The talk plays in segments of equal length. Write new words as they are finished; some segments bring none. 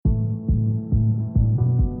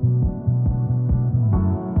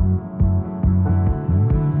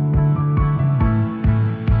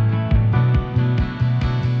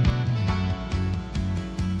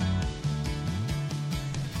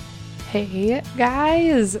Hey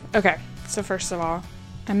guys! Okay, so first of all,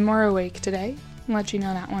 I'm more awake today. I'll let you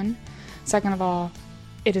know that one. Second of all,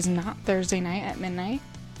 it is not Thursday night at midnight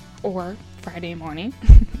or Friday morning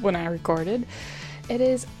when I recorded. It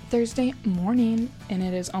is Thursday morning and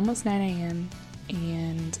it is almost 9 a.m.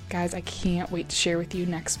 And guys, I can't wait to share with you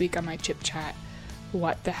next week on my Chip Chat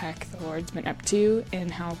what the heck the Lord's been up to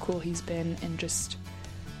and how cool He's been and just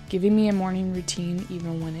giving me a morning routine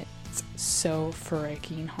even when it's so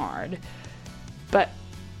freaking hard. But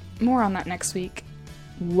more on that next week.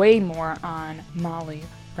 Way more on Molly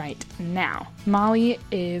right now. Molly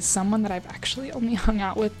is someone that I've actually only hung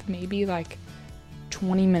out with maybe like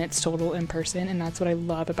 20 minutes total in person, and that's what I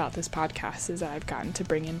love about this podcast is that I've gotten to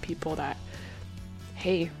bring in people that,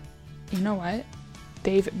 hey, you know what?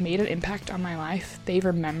 They've made an impact on my life. They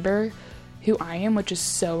remember who I am, which is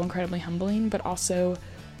so incredibly humbling, but also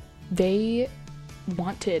they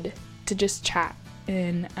wanted to just chat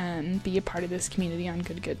and be a part of this community on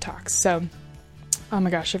Good Talks. So, oh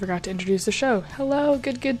my gosh, I forgot to introduce the show. Hello,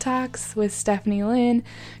 Good Talks with Stephanie Lynn.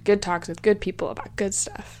 Good talks with good people about good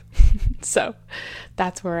stuff. So,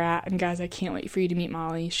 that's where we're at. And guys, I can't wait for you to meet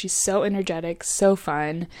Molly. She's so energetic, so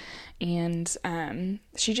fun. And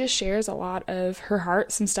she just shares a lot of her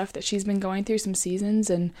heart, some stuff that she's been going through, some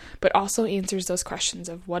seasons, but also answers those questions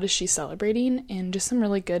of what is she celebrating and just some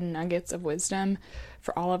really good nuggets of wisdom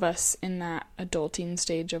for all of us in that adulting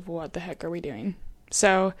stage of what the heck are we doing.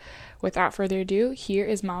 So without further ado, here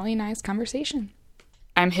is Molly and I's conversation.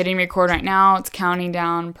 I'm hitting record right now. It's counting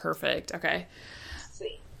down. Perfect. Okay.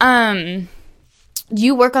 Sweet.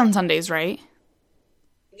 You work on Sundays, right?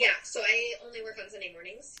 Yeah, so I only work on Sunday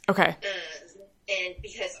mornings. Okay. And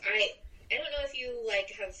because I don't know if you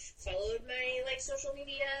have followed my social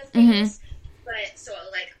media things, but so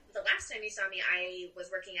the last time you saw me, I was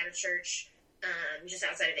working at a church just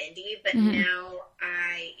outside of Indy, but now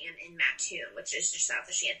I am in Mattoon, which is just south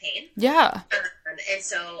of Champaign. Yeah. And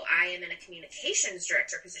so I am in a communications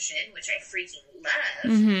director position, which I freaking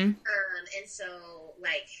love. And so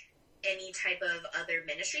any type of other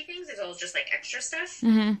ministry things is all just extra stuff.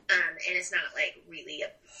 And it's not really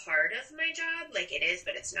a part of my job. It is,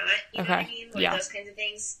 but it's not. You know what I mean? Those kinds of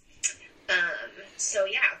things. So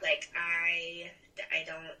yeah, I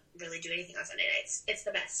don't really do anything on Sunday nights. It's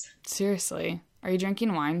the best. Seriously. Are you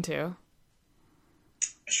drinking wine too?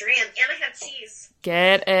 I sure am. And I have cheese.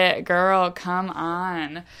 Get it, girl. Come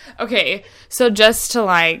on. Okay. So just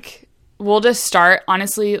to we'll just start,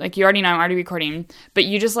 honestly, you already know I'm already recording, but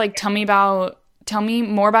you just tell me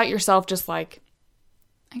more about yourself, just I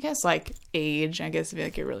guess age, I guess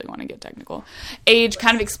if you really want to get technical. Age,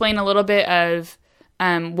 kind of explain a little bit of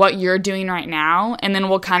what you're doing right now, and then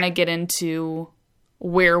we'll kind of get into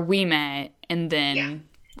where we met, and then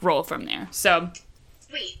roll from there. So.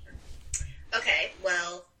 Sweet. Okay,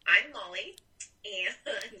 well, I'm Molly, and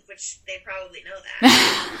which they probably know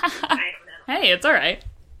that. I don't know. Hey, it's all right.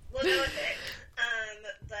 We'll go with it.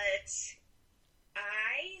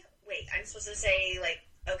 I'm supposed to say,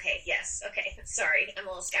 okay, yes, okay, sorry, I'm a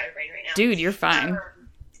little scatterbrained right now. Dude, you're fine.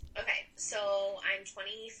 Okay, so I'm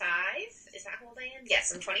 25, is that how old I am?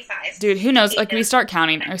 Yes, I'm 25. Dude, who knows, we start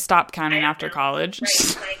counting, or stop counting after college.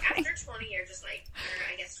 Right, after 20, you're just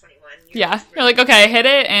I guess 21. You're okay, hit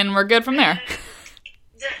it, and we're good from there.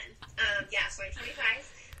 Done. So I'm 25.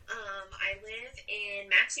 I live in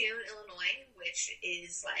Mattoon, Illinois, which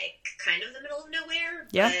is kind of the middle of nowhere,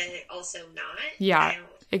 but also not. Yeah,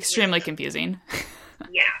 extremely confusing.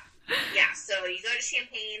 Yeah. So you go to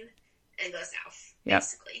Champaign and go south,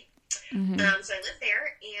 basically. So I live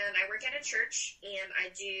there, and I work at a church, and I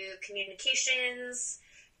do communications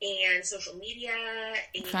and social media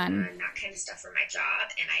and that kind of stuff for my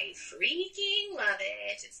job, and I freaking love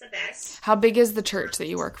it. It's the best. How big is the church that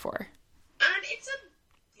you work for? It's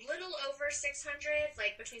a little over 600,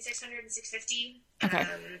 between 600 and 650. Okay.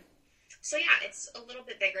 So yeah, it's a little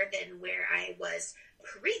bit bigger than where I was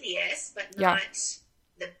previous, but not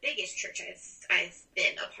the biggest church I've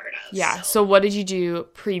been a part of. Yeah. So what did you do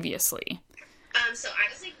previously? So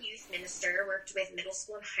I was a youth minister, worked with middle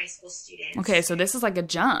school and high school students. Okay, so this is a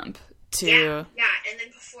jump to... Yeah, and then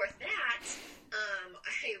before that,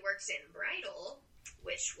 I worked in bridal,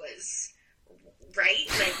 which was, right?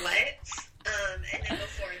 What? And then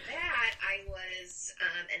before that, I was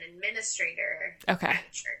an administrator at a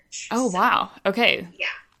church. Oh, wow. Okay. Yeah.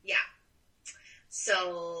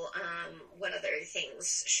 So, what other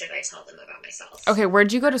things should I tell them about myself? Okay,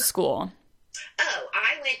 where'd you go to school? Oh,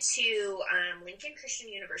 I went to Lincoln Christian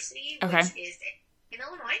University, which is in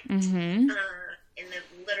Illinois,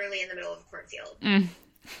 literally in the middle of a cornfield.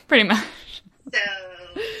 Pretty much. So,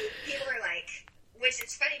 people are which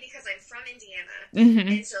it's funny because I'm from Indiana,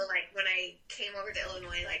 and so, when I came over to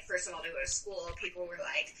Illinois, like, first of all, to go to school, people were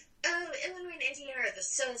like, oh, Illinois and Indiana are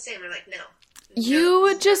so the same. We're like, no.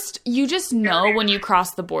 You just know when you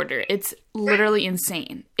cross the border. It's literally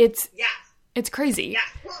insane. It's crazy. Yeah.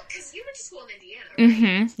 Well, because you went to school in Indiana, right?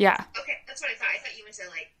 Mm-hmm. Yeah. Okay, that's what I thought. I thought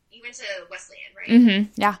you went to Wesleyan, right?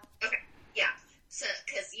 Mm-hmm. Yeah. Okay. Yeah. So,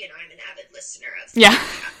 because, I'm an avid listener of yeah.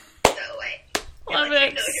 So I love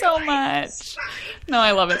it so much. No,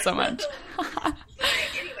 I love it so much. But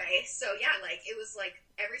anyway, so yeah, like, it was like,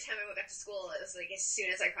 every time I went back to school, it was like, as soon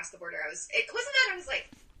as I crossed the border, it wasn't that I was like,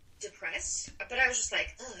 depressed, but I was just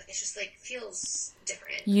like, ugh, it's just like feels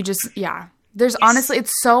different. There's honestly,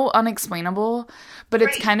 it's so unexplainable, but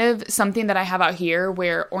it's kind of something that I have out here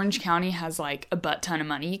where Orange County has like a butt ton of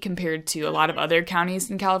money compared to a lot of other counties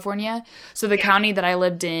in California. So the county that I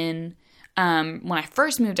lived in when I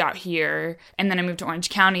first moved out here, and then I moved to Orange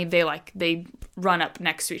County, they run up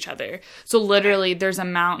next to each other. So literally there's a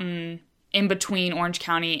mountain in between Orange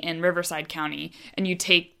County and Riverside County, and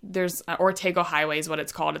there's Ortega Highway is what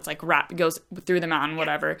it's called. It's like goes through the mountain,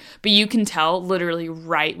 whatever. But you can tell literally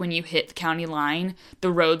right when you hit the county line, the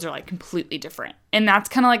roads are like completely different. And that's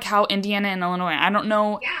kind of like how Indiana and Illinois, I don't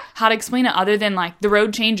know how to explain it other than like the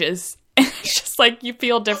road changes. It's just like you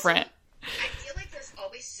feel different. Also, I feel like there's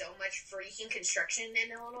always so much freaking construction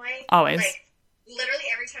in Illinois. Always. Like, literally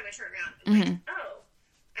every time I turn around, I'm like, oh,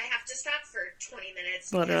 I have to stop for 20 minutes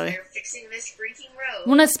because they're fixing this freaking road.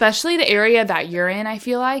 Well, especially the area that you're in, I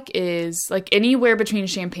feel like, is like anywhere between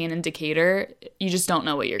Champaign and Decatur, you just don't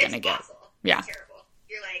know what you're going to get. Awful. Yeah. It's terrible.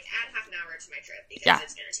 You're like, add half an hour to my trip because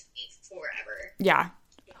it's going to take me forever to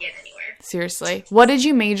get anywhere. Seriously. What did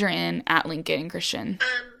you major in at Lincoln Christian?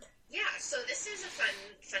 So this is a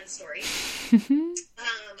fun story.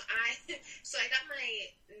 So I got my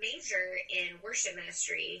major in worship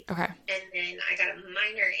ministry. Okay. And then I got a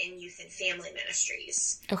minor in youth and family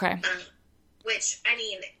ministries. Okay. Which, I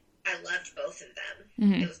mean, I loved both of them.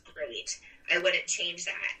 Mm-hmm. It was great. I wouldn't change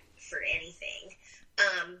that for anything.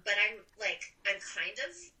 But I'm kind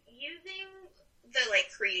of using the, like,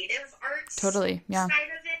 creative arts side of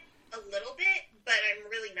it a little bit, but I'm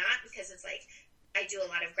really not, because it's like, I do a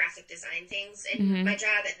lot of graphic design things in my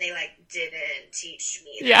job, and they, like, didn't teach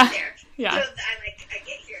me that there. Yeah. So I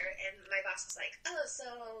get here, and my boss was like, oh, so,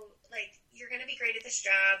 like, you're going to be great at this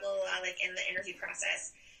job, blah, blah, blah, like, in the interview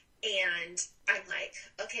process. And I'm like,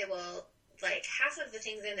 okay, well, like, half of the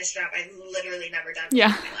things in this job I've literally never done in my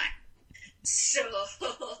life. So...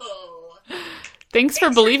 Thanks for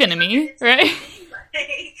believing in me, right?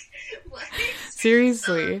 Like, what?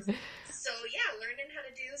 Seriously. So, yeah, learning how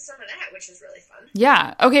to do some of that, which is really fun.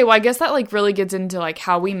 Yeah. Okay, well, I guess that, like, really gets into, like,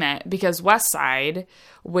 how we met, because Westside,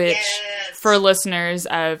 which, for listeners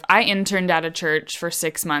I interned at a church for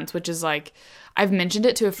 6 months, which is, like, I've mentioned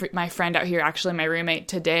it to my friend out here, actually, my roommate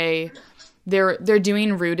today. They're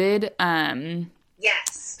doing Rooted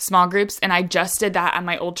small groups, and I just did that at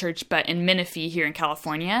my old church, but in Menifee here in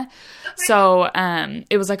California. Okay. So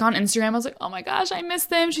it was like on Instagram. I was like, oh my gosh, I miss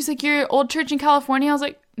them. She's like, your old church in California? I was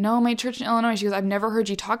like, no, my church in Illinois. She goes, I've never heard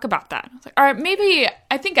you talk about that. I was like, all right, maybe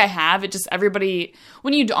I think I have. It just everybody,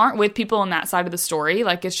 when you aren't with people on that side of the story,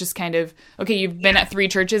 like it's just kind of, okay, you've been at 3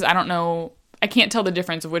 churches. I don't know. I can't tell the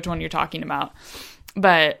difference of which one you're talking about.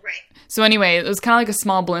 But so anyway, it was kind of like a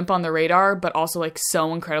small blimp on the radar, but also like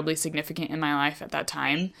so incredibly significant in my life at that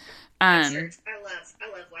time. I love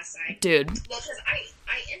Westside. Dude. Well, because I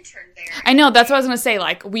interned there. I know, that's what I was going to say.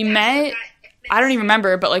 Like, we met, I don't even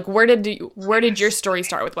remember, but like, where did your story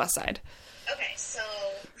start with Westside? Okay, so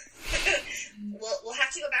we'll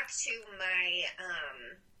have to go back to my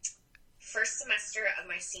first semester of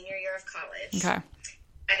my senior year of college. Okay.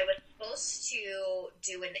 I was supposed to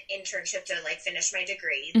do an internship to, like, finish my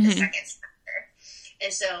degree the second semester.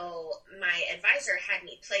 And so my advisor had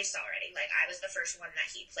me placed already. Like, I was the first one that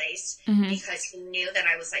he placed because he knew that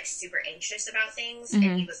I was, like, super anxious about things. And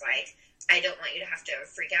he was like, I don't want you to have to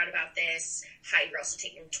freak out about this. You're also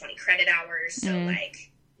taking 20 credit hours. So,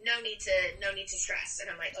 like, no need to stress. And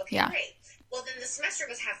I'm like, okay, great. Well, then the semester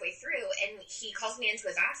was halfway through, and he calls me into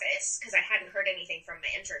his office because I hadn't heard anything from my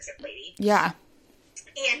internship lady. Yeah.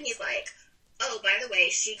 And he's like, oh, by the way,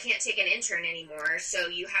 she can't take an intern anymore, so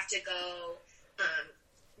you have to go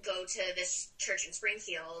to this church in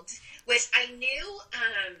Springfield, which I knew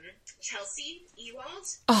Chelsea Ewald.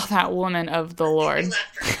 Oh, that woman of the Lord. I love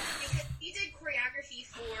her because she did choreography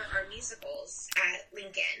for our musicals at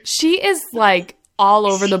Lincoln. She is, like, all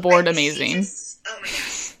over the board amazing. Oh, my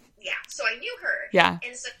gosh. Yeah, so I knew her. Yeah.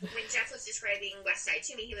 And so when Jeff was describing West Side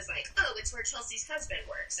to me, he was like, oh, it's where Chelsea's husband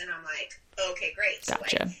works. And I'm like, okay, great. So,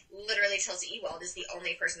 gotcha. like, literally Chelsea Ewald is the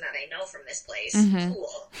only person that I know from this place. Mm-hmm.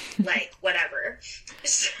 Cool. Like, whatever.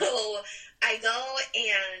 So I go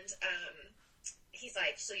and he's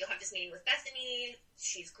like, so you'll have this meeting with Bethany.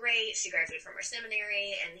 She's great. She graduated from our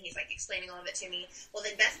seminary. And he's like explaining all of it to me. Well,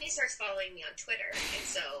 then Bethany starts following me on Twitter. And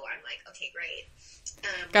so I'm like, okay, great.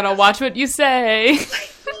 Gotta watch what you say.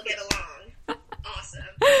 Like, we'll get along. Awesome.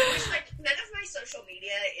 Which, like, none of my social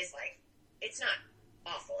media is, like, it's not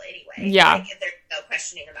awful anyway. Yeah. Like, there's no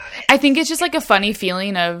questioning about it. I think it's just, like, a funny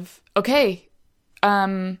feeling of, okay,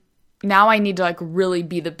 now I need to, like, really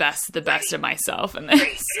be the best of myself in this.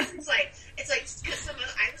 Right. It's like, because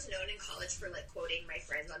I was known in college for, like, quoting my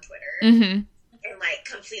friends on Twitter. Mm-hmm. And, like,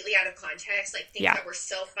 completely out of context. Like, things that were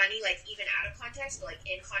so funny, like, even out of context, but, like,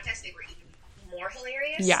 in context, they were even more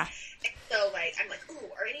hilarious. Yeah. And so, like, I'm like, ooh,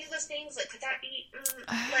 are any of those things, like, could that be,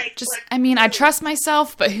 like, just, like, I mean, I trust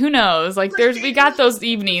myself, but who knows? Like, we got those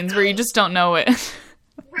evenings where you just don't know it.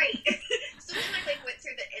 Right. So then I, like, went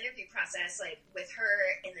through the interview process, like, with her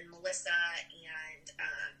and then Melissa and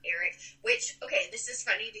Eric, which, okay, this is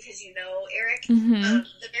funny because you know Eric. Mm-hmm.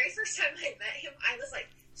 The very first time I met him, I was, like,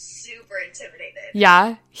 super intimidated.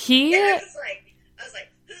 Yeah. And I was like,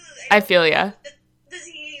 I feel ya. Does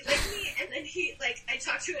he like me? And then he, like, I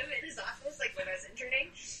talked to him in his office, like, when I was interning,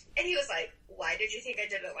 and he was like, why did you think I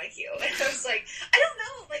didn't like you? And I was like, I don't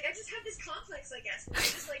know, like, I just have this complex, I guess, where I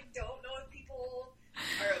just, like, don't know if people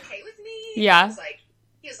are okay with me. Yeah.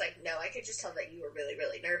 He was like, no, I could just tell that you were really,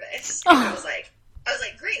 really nervous. And I was like,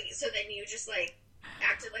 great, so then you just, like,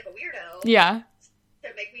 acted like a weirdo. Yeah. To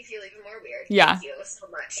make me feel even more weird. Yeah. Thank you so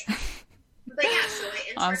much. But yeah, so I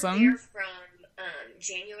interned awesome. there from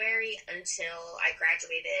January until I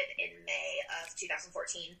graduated in May of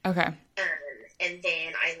 2014. Okay. And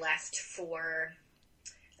then I left for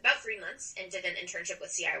about 3 months and did an internship with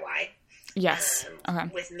CIY. Yes. Okay.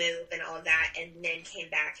 With Move and all of that, and then came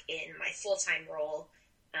back in my full-time role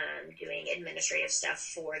doing administrative stuff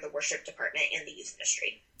for the worship department and the youth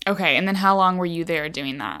ministry. Okay, and then how long were you there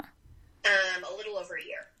doing that? A little over a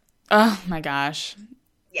year. Oh my gosh.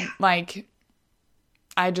 Yeah. Like,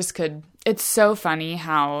 it's so funny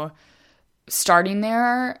how starting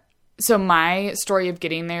there, so my story of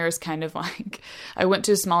getting there is kind of like, I went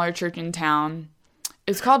to a smaller church in town.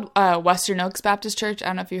 It's called Western Oaks Baptist Church. I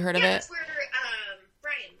don't know if you heard of it. That's where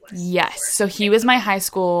Brian was. Yes. So he was my high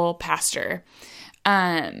school pastor.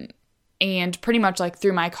 And pretty much like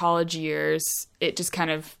through my college years, it just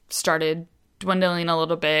kind of started dwindling a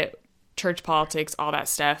little bit. Church politics, all that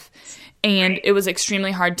stuff. And it was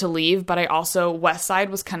extremely hard to leave, but I also, Westside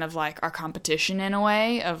was kind of like our competition in a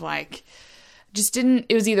way of like,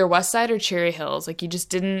 it was either Westside or Cherry Hills. Like you just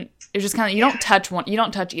didn't, it was just kind of, you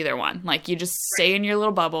don't touch either one. Like you just stay in your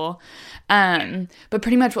little bubble. But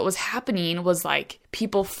pretty much what was happening was like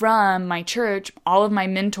people from my church, all of my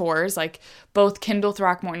mentors, like both Kendall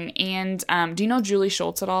Throckmorton and, do you know Julie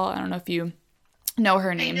Schultz at all? I don't know if you know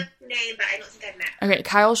her name. I know her name, but I don't think I've met her. Okay,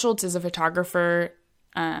 Kyle Schultz is a photographer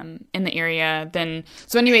in the area.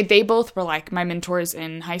 So anyway, they both were like my mentors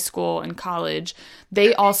in high school and college.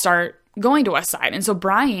 They all start going to Westside. And so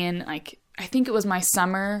Brian, like, I think it was my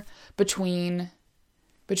summer between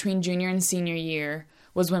junior and senior year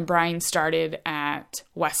was when Brian started at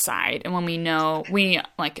Westside. And when we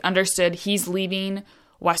like understood he's leaving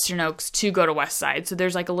Western Oaks to go to Westside. So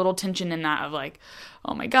there's like a little tension in that of like,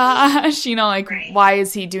 oh my gosh, like, why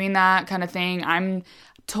is he doing that kind of thing? I'm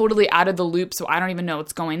totally out of the loop, so I don't even know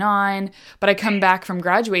what's going on. But I come back from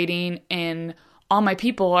graduating and all my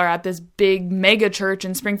people are at this big mega church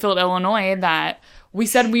in Springfield, Illinois that we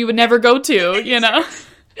said we would never go to,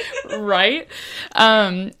 right?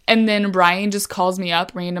 And then Brian just calls me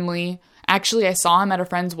up randomly. Actually, I saw him at a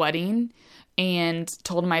friend's wedding and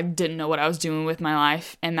told him I didn't know what I was doing with my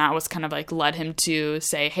life. And that was kind of like led him to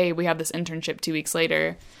say, hey, we have this internship 2 weeks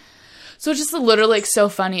later. So it's just literally like so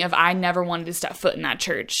funny of I never wanted to step foot in that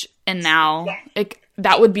church. And now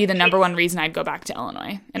that would be the number one reason I'd go back to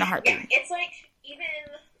Illinois in a heartbeat. Yeah, it's like even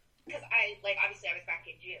because obviously I was back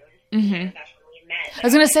in June. Mm-hmm. And that's when we met. I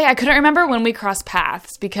was going to say, I couldn't remember when we crossed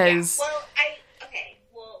paths because... Yeah.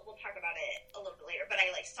 Well, we'll talk about it a little bit later, but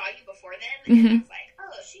I like saw you before then and I was like,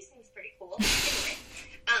 oh, she seems pretty cool. Anyway,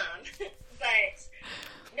 but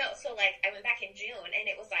no, so like I went back in June and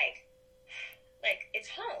it was like it's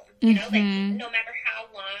home, like no matter how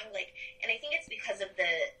long, like, and I think it's because of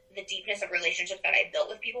the deepness of relationship that I built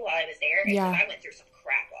with people while I was there. And I went through some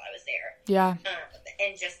crap while I was there. Yeah.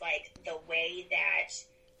 And just like the way that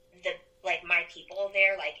my people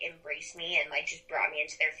there like embraced me and like just brought me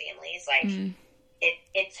into their families, like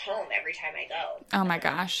it's home every time I go. Oh my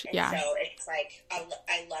gosh. And yeah. so it's like, I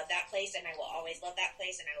love that place, and I will always love that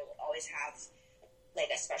place, and I will always have like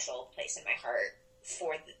a special place in my heart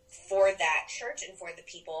for that church and for the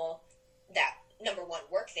people that, number one,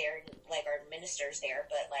 work there and like are ministers there,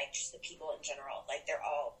 but like just the people in general, like they're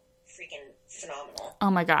all freaking phenomenal.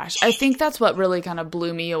 Oh my gosh. I think that's what really kind of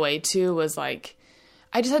blew me away too, was like,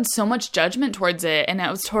 I just had so much judgment towards it, and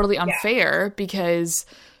that was totally unfair because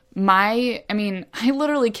I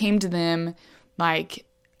literally came to them like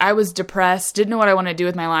I was depressed, didn't know what I wanted to do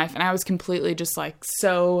with my life, and I was completely just like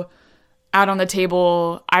so out on the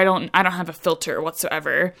table. I don't have a filter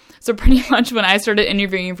whatsoever. So pretty much when I started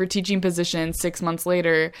interviewing for teaching positions 6 months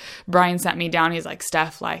later, Brian sat me down. He's like,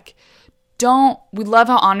 Steph, like, we love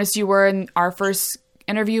how honest you were in our first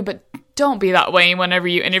interview, but don't be that way whenever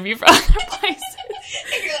you interview for other places.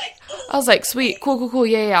 I was like, sweet, cool.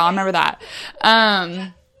 Yeah, I remember that.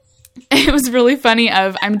 It was really funny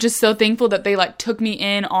I'm just so thankful that they like took me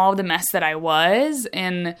in all the mess that I was.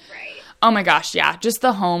 And Right. oh my gosh, yeah, just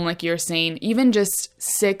the home, like you're saying, even just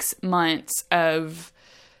 6 months of,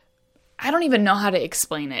 I don't even know how to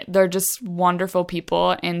explain it. They're just wonderful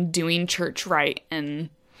people and doing church right. And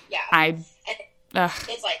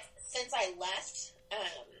it's like, since I left,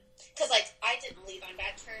 because like I didn't leave on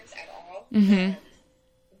bad terms at all,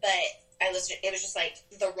 but it was just like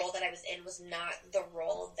the role that I was in was not the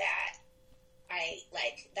role that I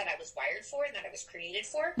was wired for and that I was created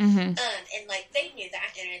for. And like they knew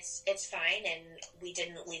that, and it's fine, and we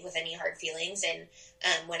didn't leave with any hard feelings. And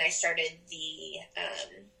when I started the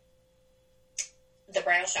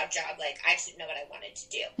bridal shop job, like I just didn't know what I wanted to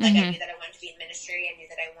do. Like I knew that I wanted to be in ministry, I knew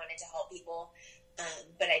that I wanted to help people,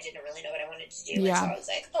 but I didn't really know what I wanted to do. And so I was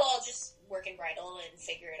like, I'll just work in bridal and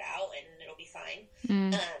figure it out, and it'll be fine.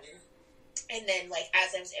 And then like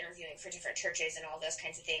as I was interviewing for different churches and all those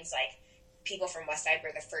kinds of things, like people from Westside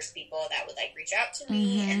were the first people that would like reach out to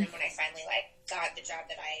me. And then when I finally like got the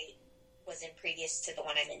job that I was in previous to the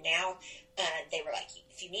one I'm in now, they were like,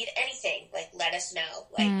 if you need anything, like let us know.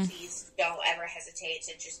 Like please don't ever hesitate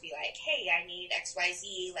to just be like, hey, I need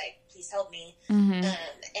XYZ, like please help me.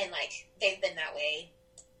 And like they've been that way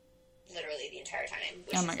literally the entire time.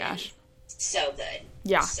 Oh my gosh. So good.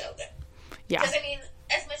 Yeah. So good. Yeah. Because I mean,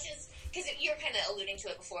 as much as, because you're kind of alluding to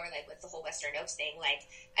it before, like with the whole Western Oaks thing, like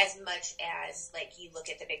as much as like you look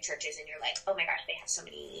at the big churches and you're like, oh my gosh, they have so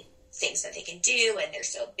many things that they can do and they're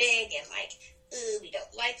so big and like, ooh, we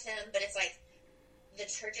don't like them. But it's like the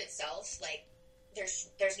church itself, like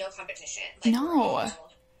there's no competition. Like, no.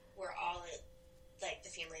 We're all like the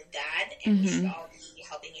family of God, and we should all be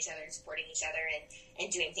helping each other and supporting each other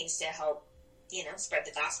and doing things to help, spread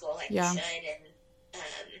the gospel like we should. And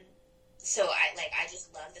so I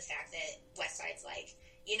just love the fact that Westside's like,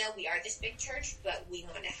 we are this big church, but we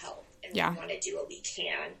want to help and we want to do what we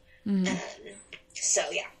can. So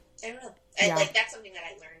yeah, I don't know. Like that's something that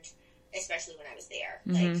I learned, especially when I was there,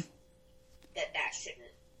 like that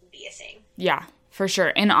shouldn't be a thing. Yeah, for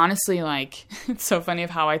sure. And honestly, like it's so funny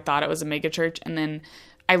of how I thought it was a mega church, and then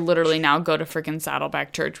I literally now go to freaking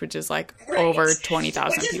Saddleback Church, which is like over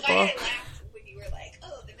 20,000 people. Why I laughed when you were like,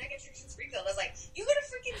 "Oh, the mega church in Springfield." I was like, "You go to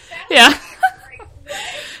freaking Saddleback?" Yeah. Like, what?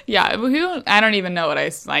 Yeah, I don't even know what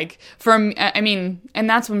I like. And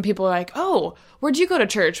that's when people are like, "Oh, where'd you go to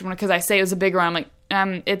church?" Because I say it was a big one. I'm like,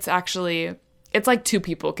 it's like 2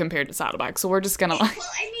 people compared to Saddleback, so we're just gonna like. Well,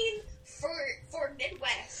 I mean, for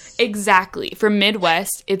Midwest. Exactly, for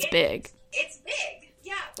Midwest, it's big. It's big,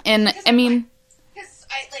 yeah. And because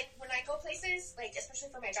I like when I go places, like especially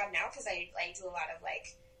for my job now, because I do a lot of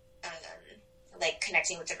like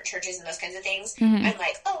connecting with different churches and those kinds of things. I'm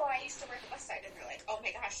like, oh, I used to work at Westside, and they're like, oh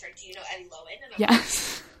my gosh, do you know Eddie Lowen? And I'm like,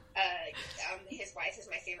 his wife is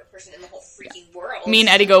my favorite person in the whole freaking world. Me and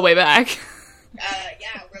Eddie go way back.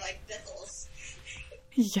 Yeah, we're like Bickles.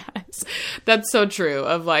 Yes, that's so true.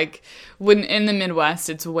 Of like when in the Midwest,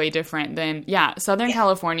 it's way different than Southern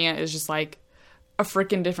California is just like a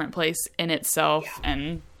freaking different place in itself,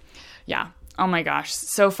 and oh my gosh,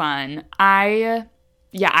 so fun. I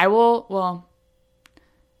will. Well,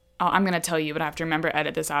 I'm gonna tell you, but I have to remember to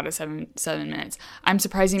edit this out at 7 minutes. I'm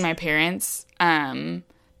surprising my parents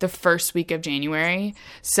the first week of January,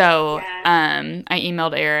 so I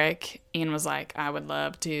emailed Eric and was like, I would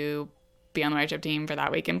love to be on the worship team for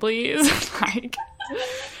that weekend, please. Like,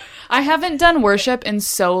 I haven't done worship in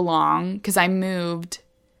so long because I moved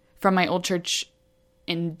from my old church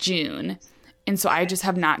in June. And so I just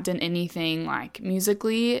have not done anything like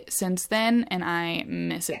musically since then, and I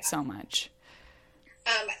miss it so much.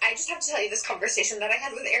 I just have to tell you this conversation that I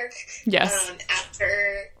had with Eric. Yes.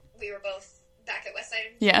 After we were both back at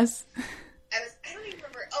Westside. Yes. I don't even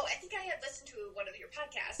remember. Oh, I think I had listened to one of your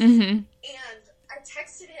podcasts, Mm-hmm. and I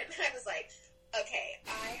texted him, and I was like, okay,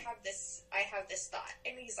 I have this thought.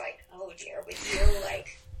 And he's like, oh dear, with you,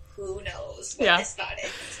 like, who knows what this thought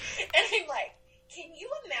is. And I'm like, can you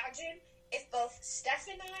imagine if both Steph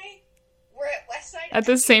and I were at Westside at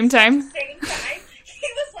the same time? He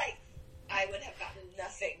was like, I would have gotten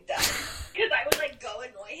nothing done. Because I would, like, go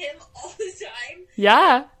annoy him all the time.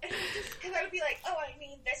 Yeah. And because I would be like, oh, I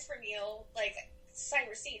need this for Neil, like, sign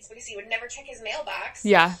receipts, because he would never check his mailbox.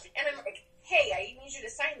 Yeah. And I'm like, hey, I need you to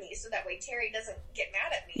sign these so that way Terry doesn't get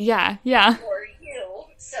mad at me. Yeah, yeah. Or you.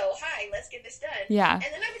 So, hi, let's get this done. Yeah. And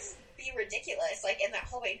then I would just be ridiculous, like, in that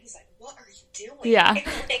hallway, and he's like, what are you doing? Yeah. And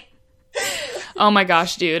I'm like, oh my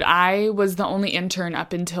gosh, dude. I was the only intern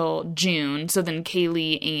up until June. So then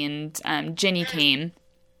Kaylee and Jenny came.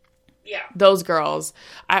 Yeah. Those girls.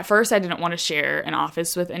 At first, I didn't want to share an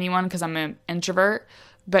office with anyone because I'm an introvert.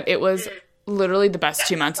 But it was literally the best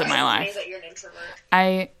 2 months of my life. That you're an introvert.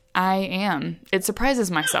 I am. It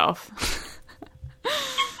surprises myself.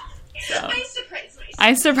 So.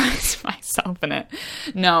 I surprised myself in it.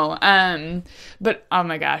 No. But oh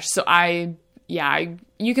my gosh. So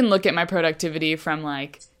you can look at my productivity from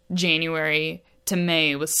like January to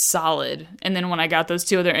May was solid. And then when I got those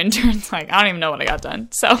 2 other interns, like, I don't even know what I got done.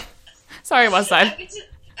 So, sorry, Westside. I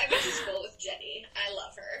went to school with Jenny. I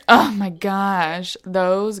love her. Oh my gosh.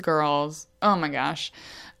 Those girls. Oh my gosh.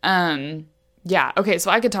 Yeah. Okay.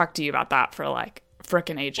 So I could talk to you about that for like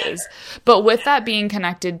frickin' ages. But with that being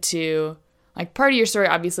connected to like part of your story,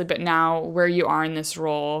 obviously, but now where you are in this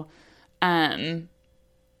role, have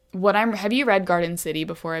you read Garden City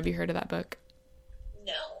before? Have you heard of that book?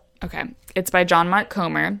 No. Okay. It's by John Mark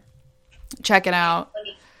Comer. Check it out. Let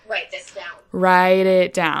me write this down. Write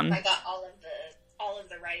it down. I got all of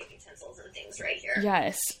the writing utensils and things right here.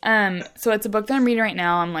 Yes. So it's a book that I'm reading right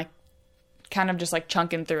now. I'm like kind of just like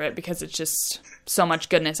chunking through it because it's just so much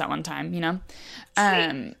goodness at one time, you know?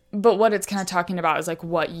 But what it's kind of talking about is like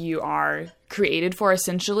what you are created for,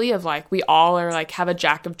 essentially, of like we all are like have a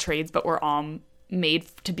jack of trades, but we're all made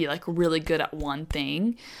to be like really good at one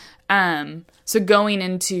thing. So going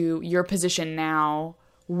into your position now,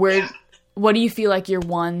 what do you feel like your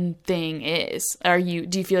one thing is? Do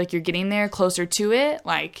you feel like you're getting there closer to it?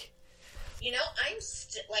 Like, you know, I'm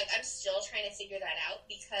still trying to figure that out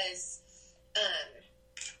because,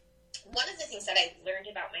 one of the things that I learned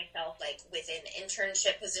about myself, like within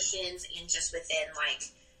internship positions and just within like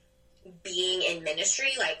being in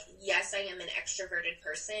ministry, like, yes, I am an extroverted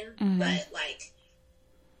person, but like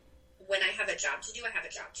when I have a job to do, I have a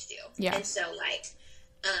job to do. Yeah. And so like,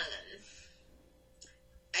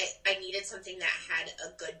 I needed something that had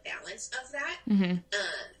a good balance of that. And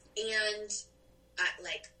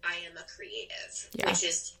I am a creative, which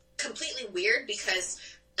is completely weird because,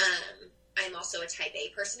 I'm also a type A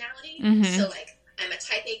personality. So like, I'm a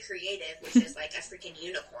type A creative, which is like a freaking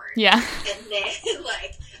unicorn. Yeah. And then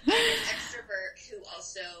like, I'm an extrovert who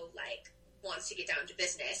also like wants to get down to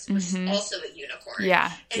business, which is also a unicorn.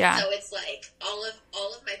 Yeah. And so it's like all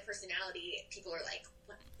of my personality, people are like,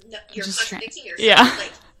 what? No, you're just contradicting yourself. Yeah.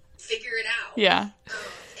 Like, figure it out. Yeah.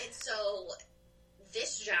 And so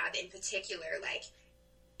this job in particular, like,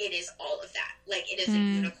 it is all of that. Like, it is a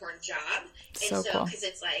unicorn job. And so, because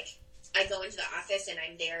it's like, I go into the office and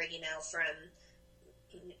I'm there, you know, from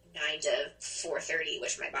 9 to 4:30,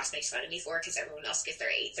 which my boss makes fun of me for because everyone else gets there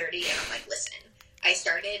at 8:30. And I'm like, listen, I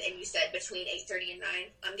started and you said between 8:30 and 9.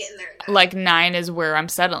 I'm getting there at 9. Like 9 is where I'm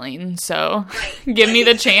settling. So give me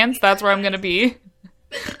the chance. That's where I'm going to be.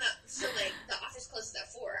 But then the office closes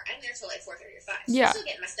at 4. I'm there till like 4:30 or 5. So Yeah. I'm still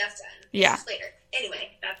getting my stuff done. Yeah. Just later.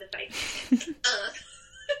 Anyway, that's a side.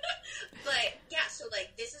 But yeah, so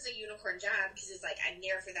like this is a unicorn job because it's like I'm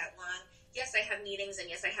there for that long. Yes, I have meetings and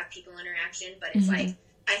yes, I have people interaction, but it's like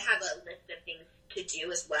I have a list of things to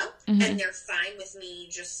do as well, and they're fine with me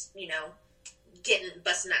just, you know,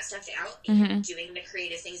 busting that stuff out and doing the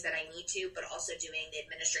creative things that I need to, but also doing the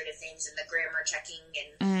administrative things and the grammar checking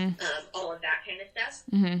and all of that kind of stuff.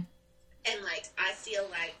 And like I feel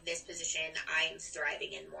like this position I'm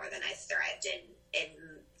thriving in more than I've thrived in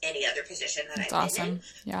any other position that I've been in.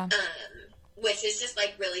 Yeah. Which is just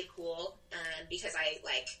like really cool because I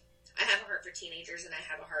have a heart for teenagers and I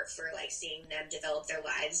have a heart for like seeing them develop their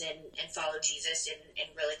lives and follow Jesus in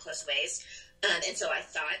really close ways. And so I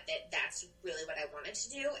thought that that's really what I wanted to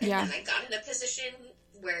do. And then I got in a position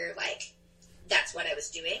where like that's what I was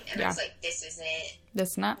doing. And I was like, this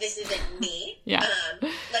isn't me. Yeah.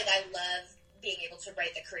 Like I love being able to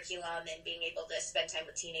write the curriculum and being able to spend time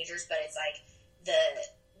with teenagers, but it's like the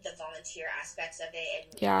volunteer aspects of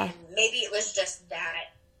it and maybe it was just that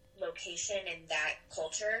location and that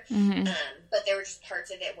culture. Mm-hmm. But there were just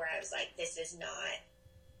parts of it where I was like, this is not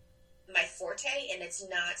my forte, and it's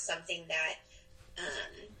not something that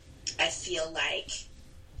I feel like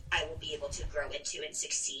I will be able to grow into and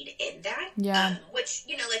succeed in that. Yeah. Which,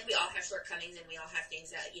 you know, like, we all have shortcomings and we all have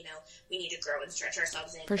things that, you know, we need to grow and stretch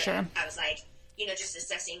ourselves in. For sure. I was like, you know, just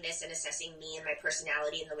assessing this and assessing me and my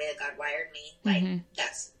personality and the way that God wired me, like,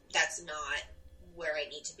 that's not where I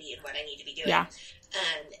need to be and what I need to be doing. Yeah.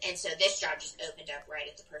 And so this job just opened up right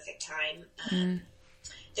at the perfect time.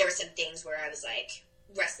 There were some things where I was like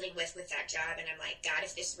wrestling with that job, and I'm like, God,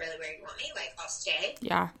 if this is really where you want me, like, I'll stay.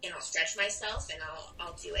 Yeah. And I'll stretch myself and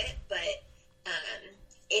I'll do it. But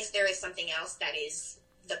if there is something else that is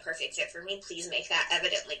the perfect fit for me, please make that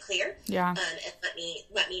evidently clear. Yeah. And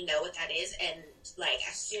let me know what that is. And like,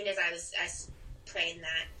 as soon as I was praying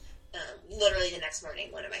that, literally the next morning,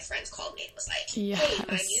 one of my friends called me and was like, hey,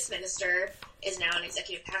 my youth minister is now an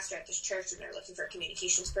executive pastor at this church, and they're looking for a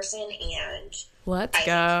communications person, and let's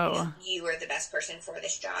go. think you are the best person for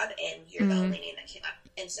this job, and you're the only name that came up.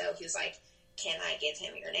 And so he was like, can I give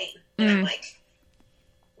him your name? And I'm like,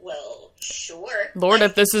 well, sure. Lord,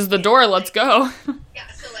 like, if this is the door, let's go. Yeah,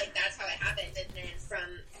 so like, that's how it happened. And then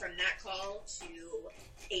from that call to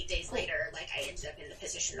 8 days later, like, I ended up in the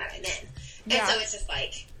position that I'm in. And so it's just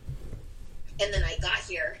like, and then I got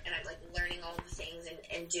here, and I'm like learning all of the things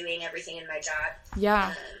and doing everything in my job.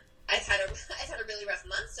 Yeah. I've had a really rough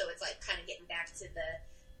month, so it's like kind of getting back to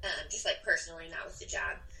the just like personally, not with the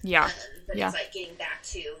job. Yeah. But it's like getting back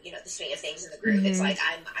to, you know, the swing of things in the groove. It's like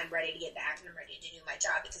I'm ready to get back, and I'm ready to do my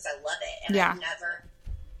job because I love it, and I've never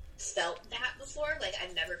felt that before. Like,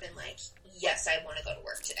 I've never been like, yes, I want to go to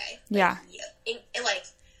work today. Like, and like,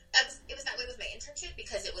 it was that way with my internship,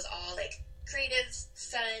 because it was all like creative,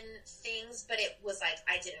 fun things, but it was like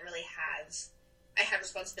I had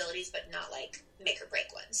responsibilities, but not like make or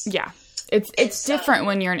break ones. Yeah. It's different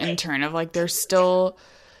when you're an intern, of like, there's still,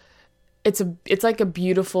 it's like a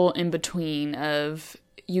beautiful in between of,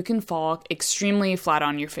 you can fall extremely flat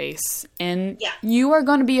on your face, and you are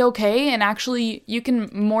going to be okay, and actually you can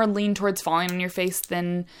more lean towards falling on your face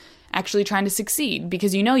than actually trying to succeed,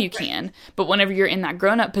 because you know you can. But whenever you're in that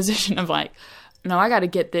grown-up position of like, no, I got to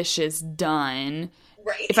get this shit done.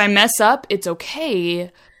 Right. If I mess up, it's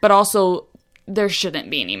okay, but also there shouldn't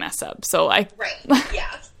be any mess up. So like,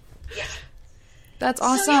 yeah. That's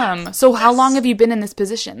awesome. So how long have you been in this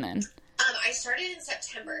position then? I started in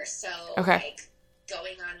September, so like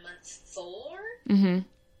going on month 4,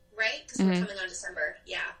 right? Because we're coming on December.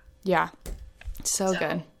 Yeah. So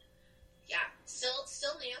good. Yeah, still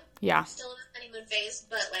new. Yeah. Still in the honeymoon phase,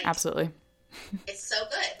 but like, absolutely. It's so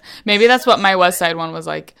good. Maybe that's what my West Side one was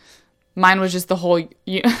like. Mine was just the whole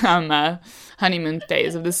honeymoon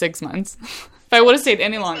phase of the 6 months. If I would have stayed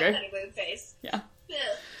any longer. Honeymoon phase. Yeah.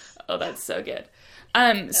 Oh, that's so good.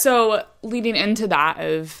 So leading into that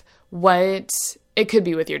of what it could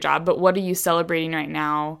be with your job, but what are you celebrating right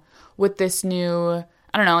now with this new,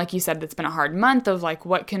 I don't know, like you said, it's been a hard month of like,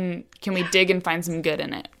 what can we dig and find some good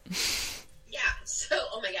in it? Yeah. So,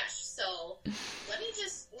 oh my gosh. So let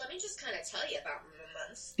me just kind of tell you about my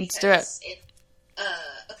months. Let's do it.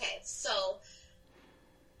 Okay. So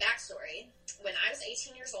backstory. When I was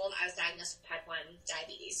 18 years old, I was diagnosed with type 1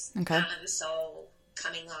 diabetes. Okay. So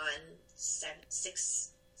coming on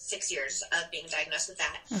 6 years of being diagnosed with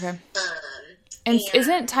that. Okay. And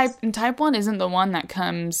isn't type 1 isn't the one that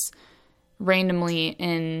comes randomly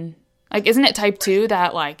in, like, isn't it type 2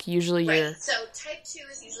 that like usually you're... So type 2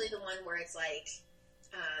 is usually the one where it's like,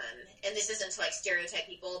 and this isn't to like stereotype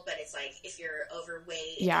people, but it's like if you're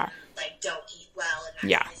overweight, and, like, don't eat well and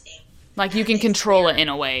that kind of thing. Like, you can control it in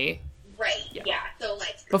a way. Right. Yeah. So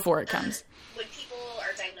like before it comes. When people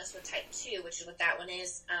are diagnosed with type 2, which is what that one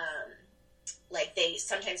is, like, they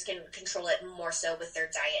sometimes can control it more so with their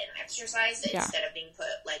diet and exercise instead of being put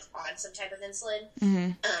like on some type of insulin.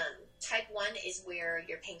 Mm-hmm. Type 1 is where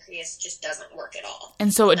your pancreas just doesn't work at all.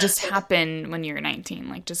 And so it just happened when you were 19,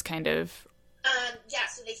 like just kind of... Yeah,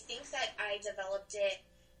 so they think that I developed it,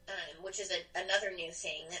 which is another new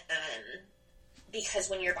thing, because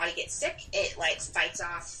when your body gets sick, it like fights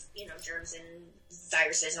off, you know, germs and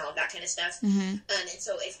viruses and all of that kind of stuff. Mm-hmm. And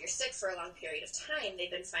so if you're sick for a long period of time,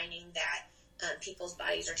 they've been finding that people's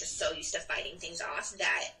bodies are just so used to fighting things off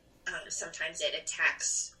that sometimes it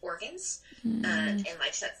attacks organs and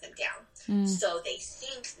like shuts them down. So they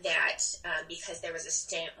think that because there was a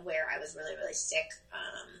stint where I was really, really sick,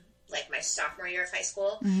 like my sophomore year of high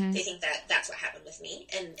school, they think that that's what happened with me,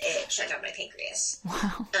 and it shut down my pancreas.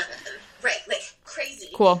 Wow. Right, like crazy.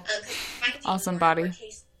 Cool. Awesome body.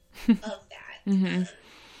 Case of that.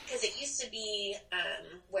 Because it used to be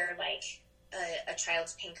where like a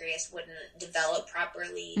child's pancreas wouldn't develop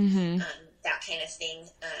properly, that kind of thing.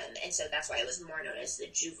 And so that's why it was more known as the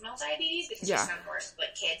juvenile diabetes, because there's some more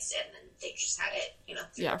split kids and then they just had it,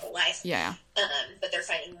 through their whole life. Yeah. But they're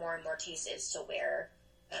finding more and more cases to where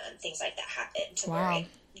things like that happen, to where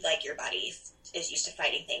your body is used to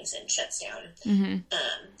fighting things and shuts down.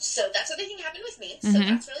 So that's what I think happened with me. So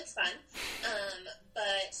that's really fun.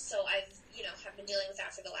 But so I've, have been dealing with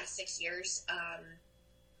that for the last 6 years.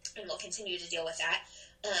 And will continue to deal with that.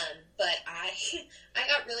 But I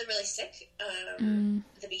got really, really sick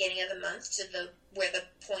the beginning of the month, to where the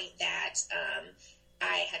point that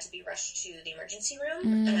I had to be rushed to the emergency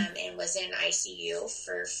room and was in ICU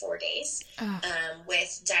for 4 days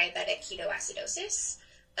with diabetic ketoacidosis,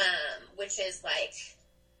 which is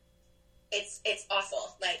it's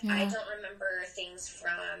awful. I don't remember things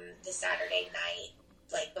from the Saturday night,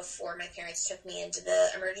 before my parents took me into the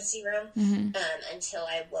emergency room, until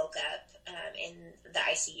I woke up in the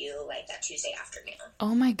ICU that Tuesday afternoon.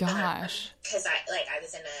 Oh my gosh! Because I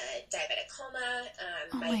was in a diabetic coma.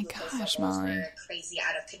 Oh my gosh, levels Molly, were crazy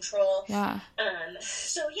out of control. Yeah.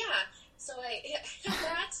 So I had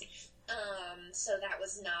that. So that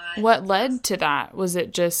was not. What led to that? Was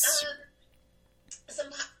it just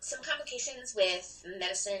some complications with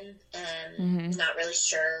medicine? Not really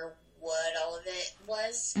sure what all of it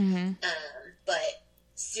was. But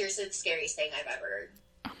seriously, the scariest thing I've ever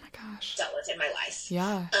dealt with in my life.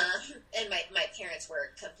 Yeah. And my parents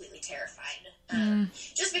were completely terrified.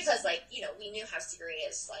 Just because, we knew how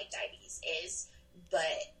serious, diabetes is,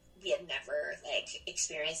 but we had never,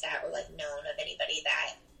 experienced that or, known of anybody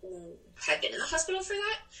that had been in the hospital for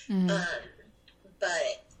that.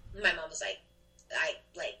 But my mom was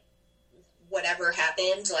whatever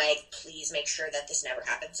happened, please make sure that this never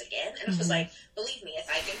happens again. And I was believe me, if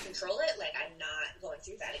I can control it, I'm not going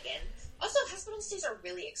through that again. Also, hospital stays are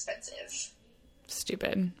really expensive.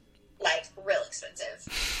 Stupid. Real expensive.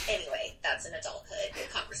 Anyway, that's an adulthood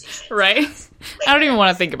conversation. Right? I don't even want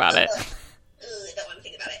to think about it. I don't want to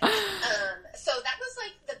think about it. So that was,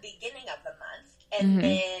 the beginning of the month. And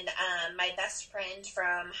then my best friend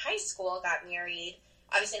from high school got married,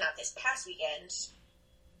 obviously not this past weekend,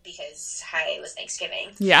 because it was Thanksgiving.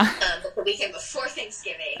 Yeah. But the weekend before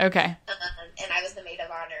Thanksgiving. Okay. And I was the maid of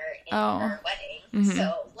honor in her wedding.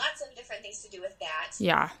 So lots of different things to do with that.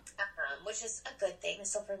 Yeah. Which is a good thing, a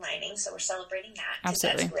silver lining. So we're celebrating that.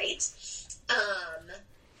 Absolutely. That's great.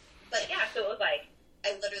 But yeah, so it was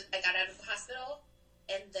I got out of the hospital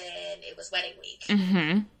and then it was wedding week.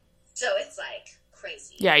 So it's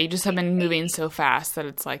crazy. Yeah, you just have been moving so fast that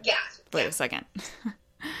it's wait a second.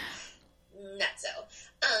 Nutso.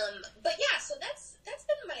 But yeah, so that's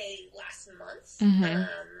been my last month.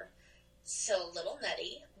 So a little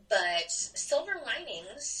nutty, but silver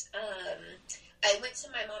linings. I went to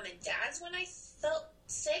my mom and dad's when I felt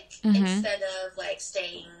sick instead of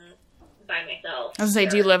staying by myself. I was gonna say,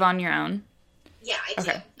 do you live on your own? Yeah, I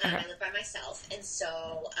do. I live by myself, and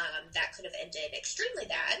so that could have ended extremely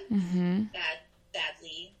bad.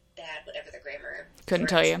 Badly, whatever the grammar. Couldn't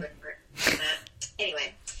tell you.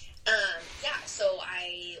 Anyway. So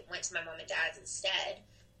I went to my mom and dad's instead,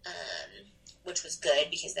 which was good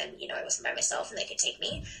because then, I wasn't by myself and they could take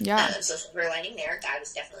me. Yeah. So silver lining there, God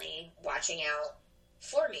was definitely watching out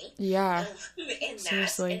for me. Yeah. In that.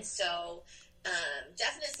 Seriously. And so,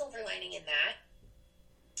 definite silver lining in that.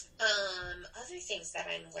 Other things that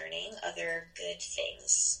I'm learning, other good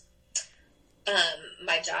things.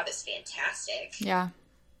 My job is fantastic. Yeah.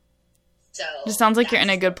 So. It sounds like you're in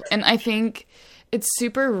a good, and I think it's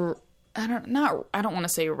super, I don't want to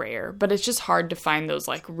say rare, but it's just hard to find those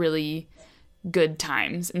really good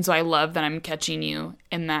times. And so I love that I'm catching you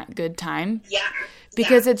in that good time. Yeah.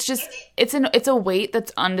 Because it's just, it's a weight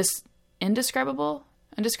that's indescribable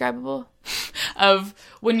of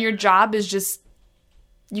when your job is just,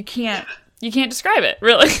 you can't describe it,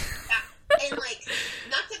 really. Yeah. And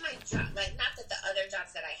not that my job, not that the other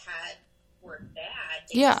jobs that I had were bad.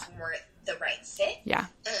 They just weren't the right fit. Yeah.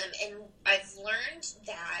 And I've learned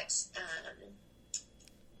that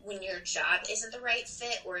when your job isn't the right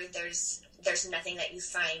fit, or there's nothing that you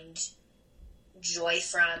find joy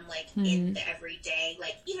from, in the everyday,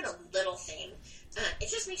 even a little thing, it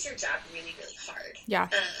just makes your job really, really hard. Yeah.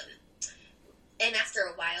 And after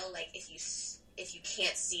a while, if you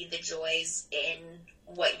can't see the joys in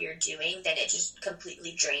what you're doing, then it just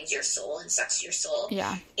completely drains your soul and sucks your soul.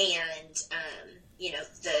 Yeah. And,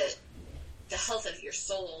 the health of your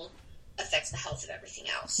soul affects the health of everything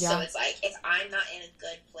else. Yeah. So it's if I'm not in a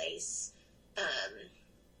good place,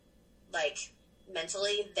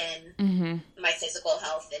 mentally, then Mm-hmm. my physical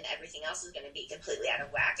health and everything else is going to be completely out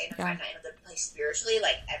of whack. And if I'm not in a good place spiritually,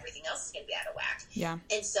 like, everything else is going to be out of whack. Yeah.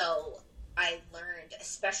 And so I learned,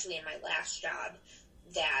 especially in my last job,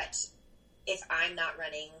 that if I'm not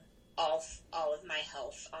running all of my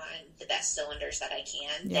health on the best cylinders that I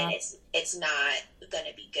can, then it's not going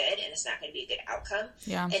to be good, and it's not going to be a good outcome.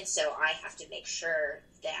 Yeah. And so I have to make sure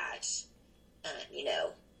that,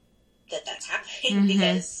 that's happening,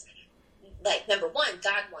 because, like, number one,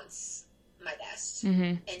 God wants my best.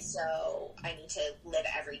 Mm-hmm. And so I need to live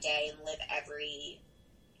every day and live every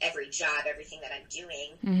job, everything that I'm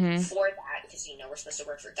doing for that, because, we're supposed to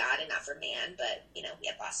work for God and not for man, but, we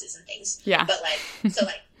have bosses and things. Yeah. But, like, so,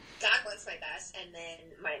 like, God wants my best, and then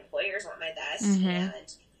my employers want my best, and,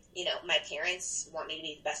 my parents want me to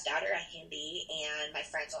be the best daughter I can be, and my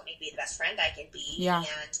friends want me to be the best friend I can be, and,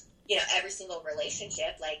 every single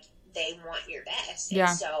relationship, like, they want your best. And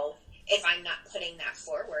so if I'm not putting that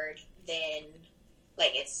forward, then,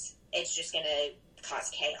 like, it's just going to cause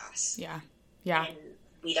chaos. Yeah. Yeah. And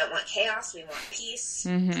we don't want chaos. We want peace.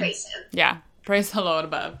 Mm-hmm. Praise Him. Yeah. Praise the Lord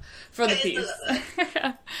above for the Praise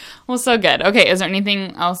peace. Well, so good. Okay. Is there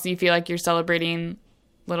anything else you feel like you're celebrating,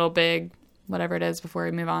 little, big, whatever it is, before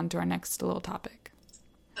we move on to our next little topic?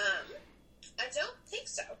 I don't think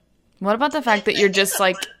so. What about the fact that you're just,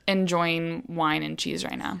 like, enjoying wine and cheese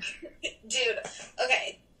right now? Dude,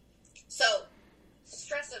 okay. So,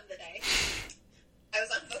 stress of the day. I was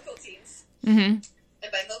on vocal teams. Mm-hmm.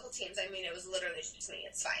 And by vocal teams, I mean it was literally just me.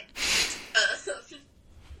 It's fine.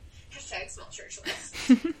 Hashtag small church list.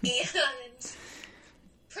 And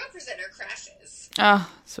pro presenter crashes.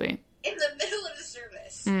 Oh, sweet. In the middle of the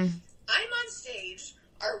service. I'm on stage.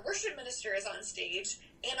 Our worship minister is on stage.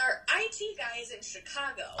 And our IT guy is in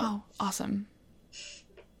Chicago. Oh, awesome.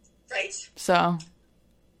 Right? So.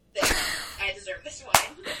 There. I deserve this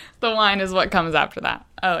wine. The wine is what comes after that.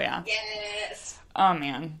 Oh, yeah. Yes. Oh,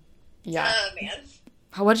 man. Yeah. Oh, man.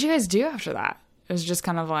 What did you guys do after that? It was just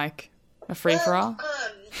kind of like a free-for-all?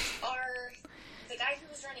 The guy who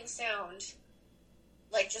was running sound,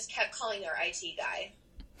 like, just kept calling our IT guy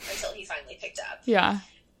until he finally picked up. Yeah.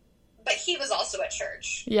 But he was also at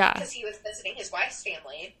church. Yeah. Because he was visiting his wife's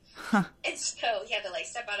family. Huh. And so he had to, like,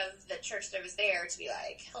 step out of the church that was there to be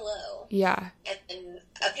like, hello. Yeah. And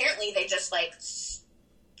apparently they just, like,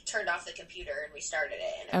 turned off the computer and restarted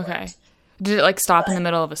it. And it worked. Did it, like, stop in the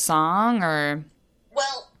middle of a song, or?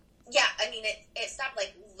 Well, yeah. I mean, it stopped,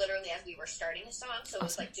 like, literally as we were starting a song. So it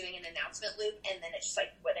was, like, doing an announcement loop, and then it just,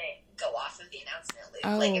 like, wouldn't go off of the announcement loop.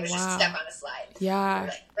 Oh, like, it was just wow. a step on a slide. Yeah. We were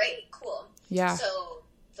like, great, cool. Yeah. So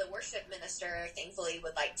the worship minister, thankfully,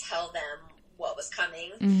 would, like, tell them what was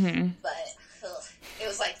coming. Mm-hmm. But it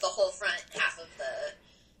was, like, the whole front half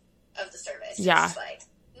of the service. Yeah. It was just, like,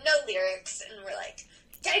 no lyrics, and we're like,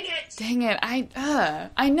 dang it. Dang it.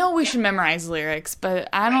 I know we should memorize lyrics, but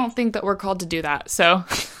I don't think that we're called to do that, so.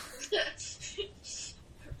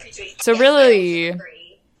 So really, I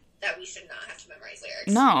agree that we should not have to memorize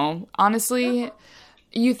lyrics. No, honestly,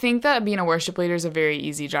 you think that being a worship leader is a very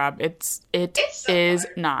easy job. It so is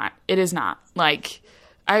hard. not. It is not. Like,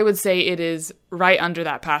 I would say it is right under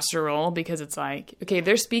that pastor role, because it's like, okay,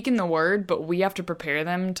 they're speaking the word, but we have to prepare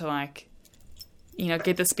them to, like,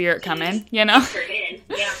 get the Spirit coming, Yeah.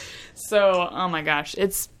 So, oh my gosh,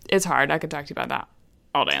 it's hard. I could talk to you about that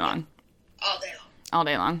all day long. All day long. All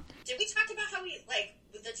day long. Did we talk about how we, like,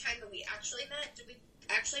 the time that we actually met? Did we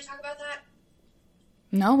actually talk about that?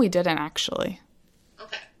 No, we didn't actually.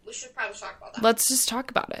 Okay. We should probably talk about that. Let's just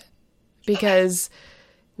talk about it. Because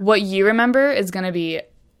what you remember is going to be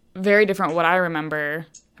very different what I remember.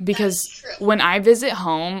 Because when I visit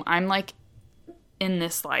home, I'm, like, in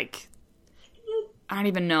this, like, I don't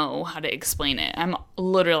even know how to explain it. I'm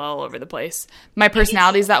literally all over the place. My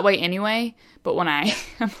personality's that way anyway, but when I'm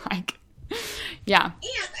like, yeah. And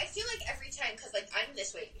I feel like every time, because, like, I'm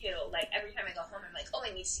this way too, like, every time I go home, I'm like, oh,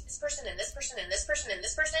 I need to see this person and this person and this person and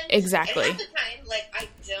this person. Exactly. And half the time, like, I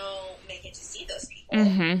don't make it to see those people.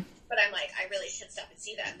 Mm-hmm. But I'm like, I really should stop and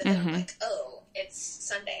see them. But then I'm like, oh, it's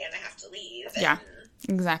Sunday and I have to leave. And yeah,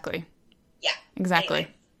 exactly. Yeah. Exactly.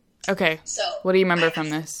 Anyway. Okay. So what do you remember from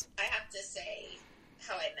this? I have to say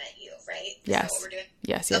how I met you, right? Yes. Is that what we're doing?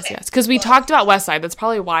 Yes. Okay. Because we talked about Westside. That's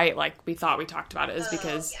probably why, like, we thought we talked about it, is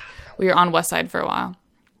because we were on Westside for a while.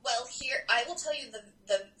 Well, here, I will tell you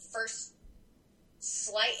the first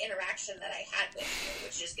slight interaction that I had with you,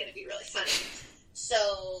 which is going to be really funny.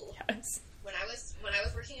 So, when I was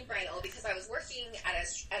working in Bridal, because I was working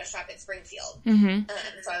at a shop in Springfield,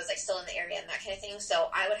 so I was, like, still in the area and that kind of thing. So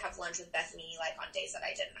I would have lunch with Bethany, like, on days that I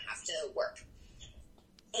didn't have to work.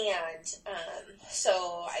 And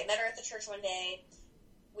so I met her at the church one day,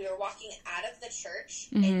 we were walking out of the church,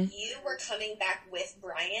 and you were coming back with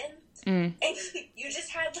Brian, and you just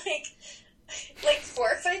had, like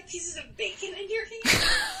 4 or 5 pieces of bacon in your hand,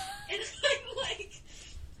 and I'm like...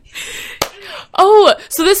 Oh,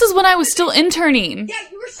 so this is when I was still interning. Yeah,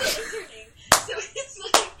 you were still interning. So it's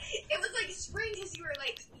like, it was like spring because you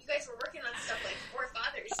guys were working on stuff like for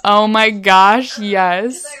Father's Day. Oh my gosh, yes.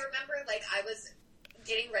 Because I remember, I was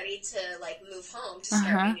getting ready to, move home to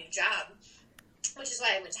start my new job, which is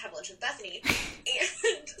why I went to have lunch with Bethany.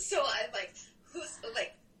 And so I'm like, who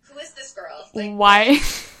is this girl? Why?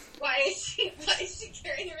 Why is she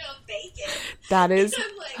carrying around bacon? That is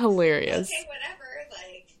like, hilarious. Okay, whatever.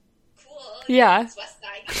 Cool. Yeah. It's West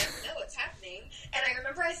Side. You never know what's happening. And I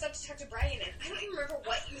remember I stopped to talk to Brian, and I don't even remember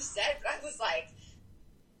what you said, but I was like,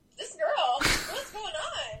 this girl, what's going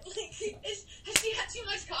on? Has she had too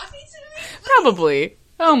much coffee today? Probably.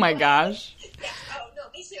 Oh my gosh. Yeah. Oh no,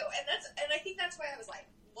 me too. And I think that's why I was like,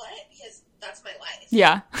 what? Because that's my life.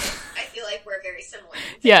 Yeah. I feel like we're very similar.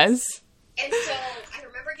 Yes. And so I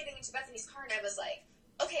remember getting into Bethany's car, and I was like,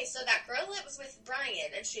 okay, so that girl that was with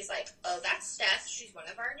Brian, and she's like, oh, that's Steph. She's one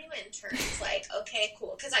of our new interns. Like, okay,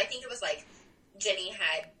 cool. Because I think it was Jenny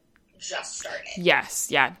had just started.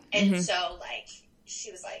 Yes, yeah. And so,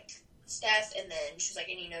 she was like, Steph, and then she's like,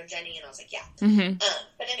 and you know Jenny? And I was like, yeah.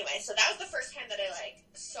 But anyway, so that was the first time that I,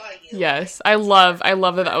 saw you. Yes, I love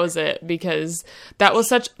that was it, because that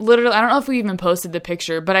was literally, I don't know if we even posted the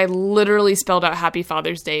picture, but I literally spelled out Happy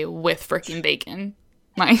Father's Day with freaking bacon.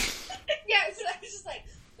 Yeah, so I was just like,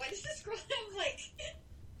 why does this girl have,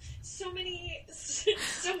 so many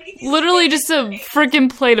literally just a freaking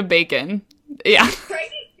plate of bacon. Yeah. Right?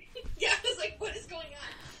 Yeah, I was like, what is going on?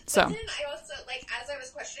 So. But then I also, as I was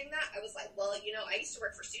questioning that, I was like, well, I used to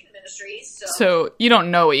work for student ministries, so you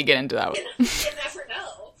don't know what you get into that with. You never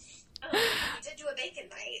know. We did do a bacon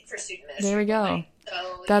night for student ministry. There we go.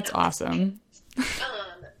 So, that's awesome.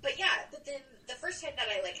 But yeah, but then the first time that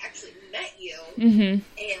I, actually met you and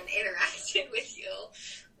interacted with you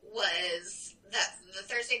was the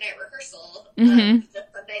Thursday night rehearsal, the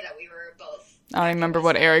Sunday that we were both... I remember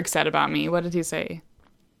what Eric said about me. What did he say?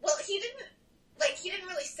 Well, he didn't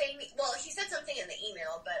really say me... Well, he said something in the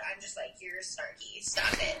email, but I'm just like, you're snarky.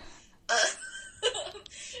 Stop it.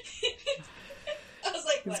 I was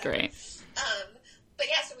like, whatever. It's great. But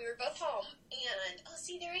yeah, so we were both home, and... Oh,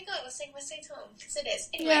 see, there we go. I was saying West Side's home, because it is.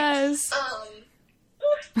 Anyway, yes.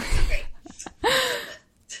 Great.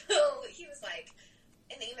 So he was like...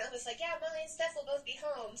 And the email was like, yeah, Molly and Steph will both be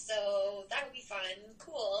home, so that'll be fun.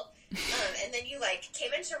 Cool. And then you,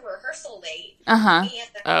 came into rehearsal late. Uh-huh. And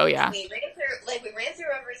oh, yeah. We ran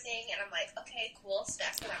through everything, and I'm like, okay, cool,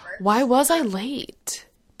 Steph, whatever. Why was I late?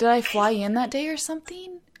 Did I fly in that day or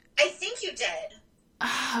something? I think you did.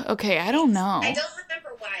 Okay, I don't know. I don't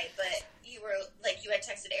remember why, but you were, you had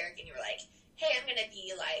texted Eric, and you were like, hey, I'm going to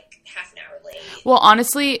be, half an hour late. Well,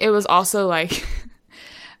 honestly, it was also, I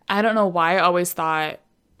don't know why I always thought,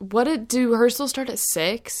 do rehearsals start at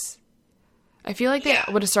 6? I feel like they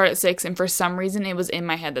would have started at 6, and for some reason it was in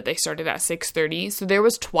my head that they started at 6:30. So there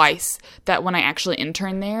was twice that when I actually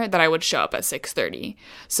interned there that I would show up at 6:30.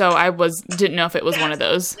 So I didn't know if it was one of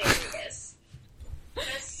those. Hilarious.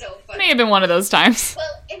 That's so funny. May have been one of those times.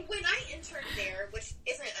 Well, and when I interned there, which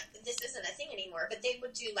this isn't a thing anymore, but they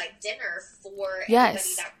would do dinner for everybody that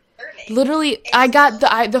was learning. Literally, and I got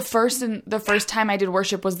the first time I did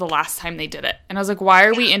worship was the last time they did it, and I was like, "Why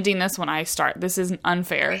are we ending this when I start? This is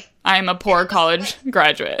unfair. Right. I am a poor college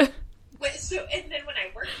graduate." And then when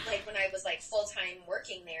I worked, when I was full time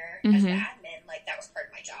working there as an admin, that was part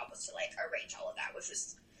of my job was to arrange all of that, which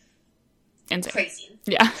was insane, crazy,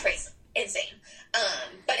 crazy, insane.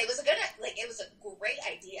 But it was it was a great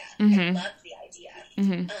idea. I loved the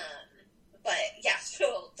idea. But yeah,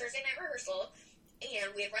 so Thursday night rehearsal.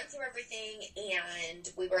 And we had run through everything, and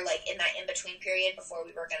we were, in that in-between period before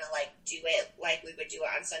we were going to, do it like we would do it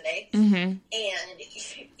on Sunday. And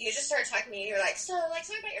you just started talking to me, and you're like, so, tell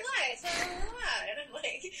me about your life, blah, blah, blah. And I'm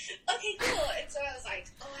like, okay, cool. And so I was like,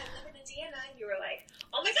 oh, I live in Indiana. And you were like,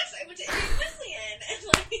 oh my gosh, I went to Indiana Wesleyan. And,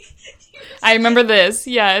 I remember this,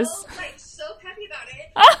 yes. So happy about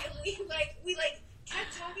it. And we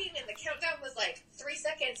kept talking, and the countdown was, 3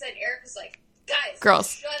 seconds, and Eric was like, guys,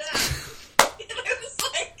 girls, shut up. And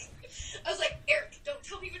I was like, Eric, don't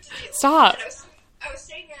tell me what to do. Stop. And I was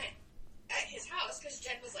staying at his house because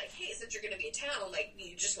Jen was like, hey, since you're going to be in town,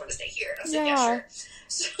 you just want to stay here. And I was like, yeah, sure.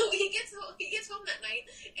 So he gets home that night,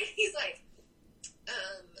 and he's like,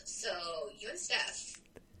 so you and Steph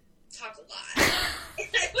talk a lot. And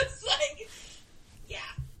I was like,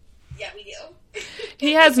 yeah, we do.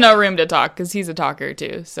 He has no room to talk because he's a talker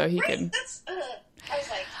too, so he could. I was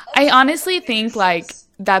like, I honestly think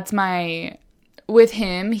that's my, with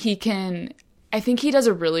him, I think he does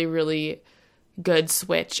a really, really good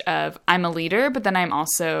switch of I'm a leader, but then I'm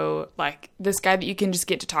also like this guy that you can just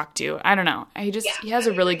get to talk to. I don't know. He has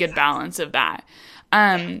a really good balance of that.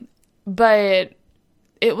 But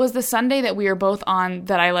it was the Sunday that we were both on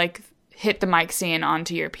that I like hit the mic stand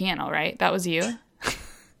onto your piano, right? That was you?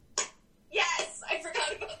 Yes, I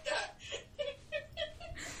forgot about that.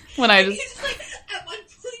 When I just at one point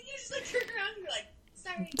you just like turned around and you're like,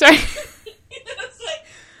 sorry. I was like,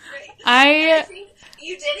 right. I think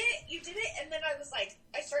you did it, and then I was like,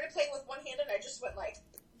 I started playing with one hand and I just went like,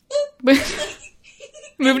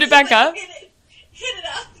 moved it back up. Hit it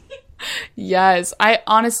up. Yes, I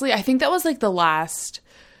think that was like the last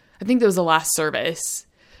service,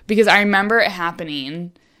 because I remember it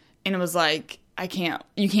happening, and it was like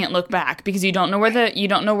you can't look back because you don't know where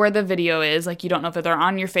the video is, like you don't know if they're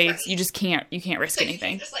on your face, right. You can't risk so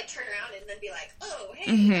anything. You can just like turn around and then be like, oh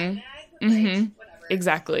hey, like, whatever.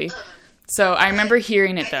 Exactly. So I remember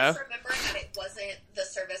hearing it though. I just remember that it wasn't the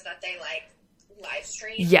service that they like live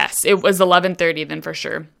streamed. Yes, it was 11:30 then for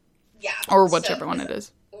sure. Yeah. Or whichever one it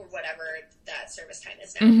is. Or whatever that service time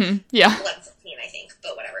is now. Yeah. 11:15 I think,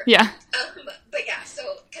 but whatever. Yeah. But yeah, so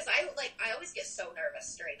because I always get so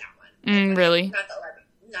nervous during that one. Really? Not the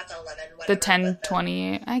 11. Whatever, the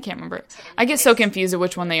 10:20. I can't remember. I get so confused at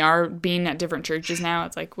which one they are. Being at different churches now,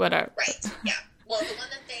 it's like whatever. Right. Yeah. Well, the one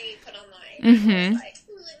that they put online, I was like,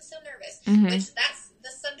 ooh, I'm so nervous. Which that's the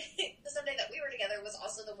Sunday that we were together was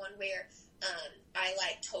also the one where I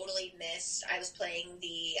like totally missed. I was playing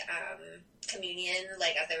the communion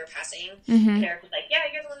like as they were passing, and Eric was like, "Yeah,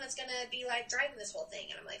 you're the one that's gonna be like driving this whole thing,"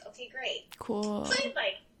 and I'm like, "Okay, great." Cool. Played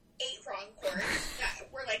like 8 wrong chords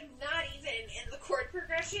that were like not even in the chord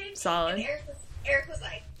progression. Solid. And Eric was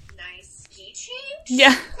like, "Nice key change?"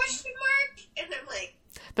 Yeah. Question mark. And I'm like,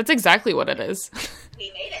 that's exactly what it is.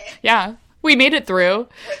 We made it. Yeah, we made it through.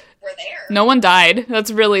 We're there. No one died.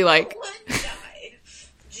 That's really like. No one died.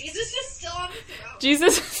 Jesus is still on the throne.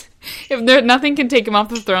 Jesus, nothing can take him off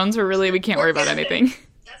the throne, so really we can't worry about anything.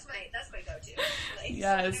 That's my go-to. Like,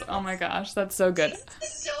 yes. Oh my gosh, that's so good. Jesus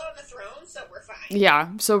is still on the throne, so we're fine. Yeah.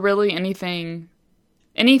 So really, anything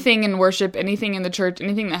in worship, anything in the church,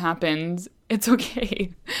 anything that happens, it's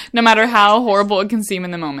okay. No matter how horrible it can seem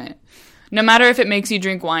in the moment. No matter if it makes you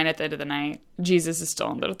drink wine at the end of the night, Jesus is still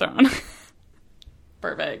on the throne.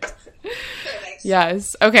 Perfect.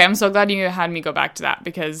 Yes. Okay, I'm so glad you had me go back to that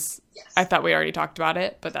because I thought we already talked about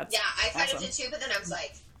it, but that's I kind awesome. of did too, but then I was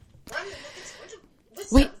like,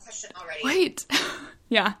 what's Wait. the question already? Wait.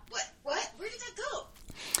 Yeah. What? Where did that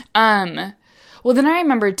go? Well, then I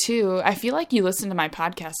remember too, I feel like you listened to my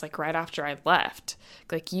podcast like right after I left.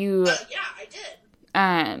 Like you... yeah, I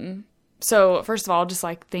did. So first of all, just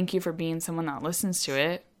like thank you for being someone that listens to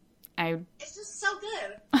it. It's just so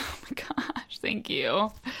good. Oh my gosh, thank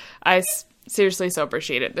you. I seriously so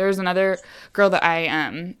appreciate it. There's another girl that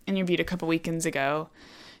I interviewed a couple weekends ago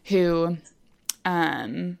who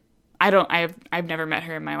I've never met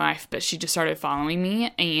her in my life, but she just started following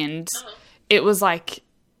me, and it was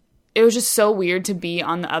just so weird to be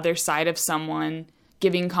on the other side of someone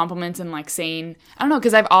giving compliments and like saying, I don't know,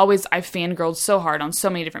 because I've fangirled so hard on so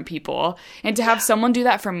many different people, and to have someone do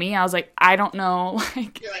that for me, I was like, I don't know,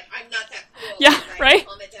 like you're like, I'm not that cool. Yeah, right.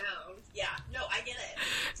 Calm it down. Yeah, no, I get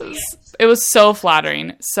it. It was so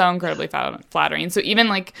flattering, so incredibly flattering. So even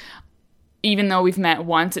though we've met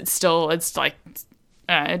once, it's like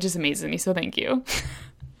it just amazes me. So thank you.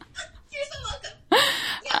 You're so welcome.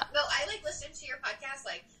 Yeah, no, I like listen to your podcast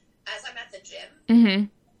like as I'm at the gym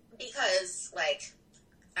because like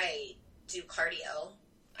I do cardio.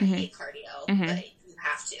 I hate cardio, but you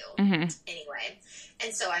have to anyway.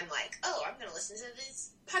 And so I'm like, oh, I'm gonna listen to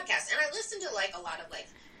this podcast, and I listen to like a lot of like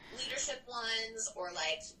leadership ones or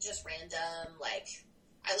like just random like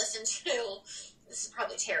I listen to. This is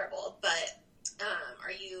probably terrible, but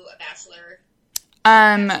are you a bachelor?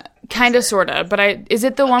 Kind of, sort of, but is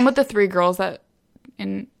it the one with the 3 girls oh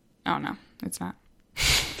no, it's not.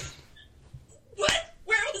 What?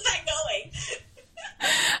 Where was that going?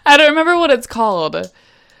 I don't remember what it's called.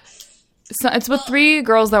 It's with 3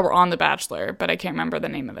 girls that were on The Bachelor, but I can't remember the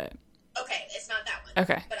name of it. Okay, it's not that one.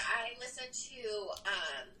 Okay. But I listened to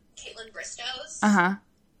Caitlin Bristow's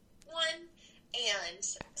one, and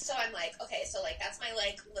so I'm like, okay, so like that's my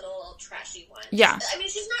like little trashy one. Yeah. I mean,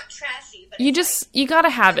 she's not trashy, but you gotta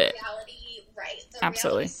have it. Reality, right? The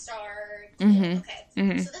absolutely. Reality star.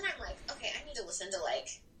 Okay. So then I'm like, okay, I need to listen to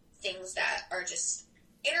like things that are just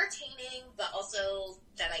entertaining, but also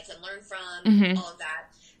that I can learn from. All of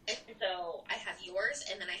that. And so I have yours,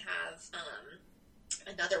 and then I have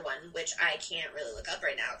another one, which I can't really look up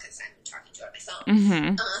right now because I'm talking to it on my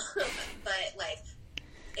phone. But like,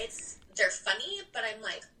 they're funny, but I'm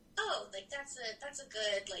like, oh, like that's a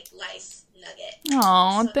good like life nugget.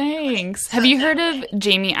 Oh, so, thanks. Like, have you heard of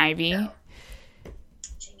Jamie Ivey? No.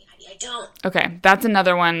 Jamie Ivey, I don't. Okay, that's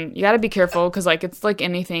another one. You got to be careful because like it's like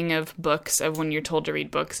anything of books of when you're told to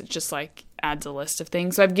read books, it just like adds a list of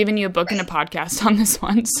things. So I've given you a book and a podcast on this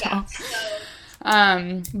one. So. Yeah.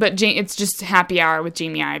 But it's just Happy Hour with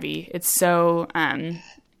Jamie Ivey. It's so, okay.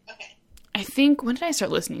 I think, when did I start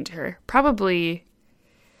listening to her? Probably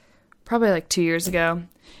like 2 years ago.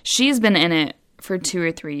 She's been in it for 2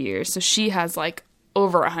 or 3 years. So she has like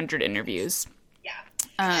over 100 interviews. Yeah.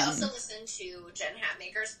 I also listen to Jen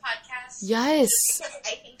Hatmaker's podcast. Yes. Because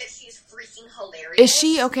I think that she's freaking hilarious. Is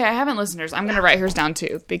she? Okay, I haven't listened to hers. I'm going to write hers down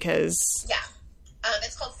too because... Yeah.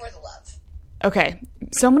 It's called For the Love. Okay.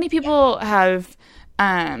 So many people have,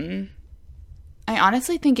 I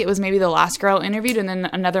honestly think it was maybe the last girl interviewed and then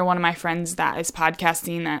another one of my friends that is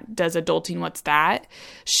podcasting that does Adulting What's That.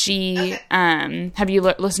 She, have you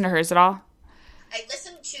listened to hers at all? I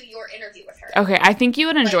listened to your interview with her. Okay. I think you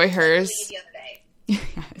would enjoy hers. The other day.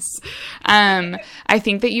 Yes. I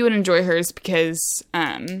think that you would enjoy hers because,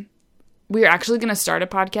 we were actually going to start a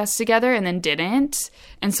podcast together and then didn't.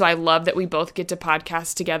 And so I love that we both get to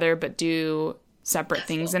podcast together but do separate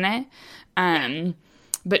things in it.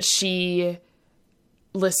 But she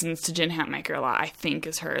listens to Jen Hatmaker a lot, I think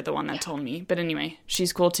is her, the one that told me. But anyway,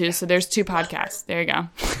 she's cool too. So there's 2 podcasts. There you go.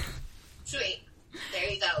 Sweet. There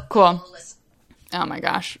you go. Cool. Oh my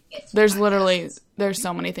gosh. There's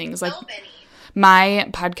so many things. Like so many. My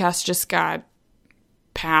podcast just got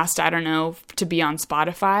passed, I don't know, to be on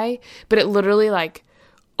Spotify, but it literally like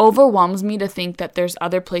overwhelms me to think that there's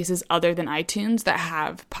other places other than iTunes that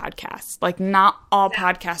have podcasts. Like not all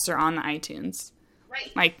podcasts are on the iTunes.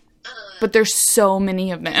 Right. Like, but there's so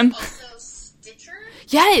many of them. Also Stitcher?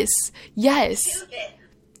 Yes. Tuned In.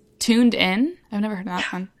 Tuned In? I've never heard of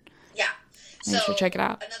that one. Yeah. I should check it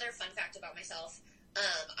out. Another fun fact about myself,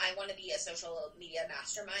 I want to be a social media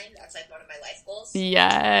mastermind. That's like one of my life goals.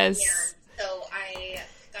 Yes. And so I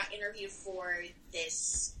got interviewed for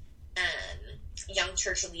this young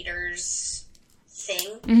church leaders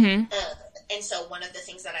thing. And so one of the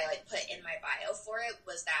things that I like put in my bio for it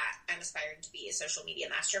was that I'm aspiring to be a social media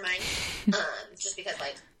mastermind. Just because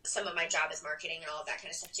like some of my job is marketing and all of that kind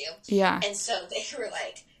of stuff too. Yeah. And so they were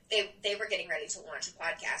like, they were getting ready to launch a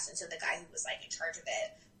podcast. And so the guy who was like in charge of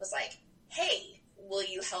it was like, hey, will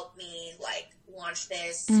you help me like launch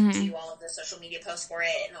this, do all of the social media posts for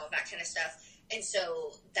it and all of that kind of stuff. And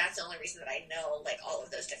so that's the only reason that I know like all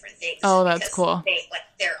of those different things. Oh, that's cool.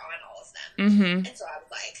 They're on all of them. And so I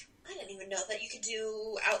was like, I didn't even know that you could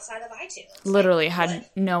do outside of iTunes. Literally like, had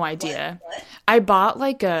no idea. What? I bought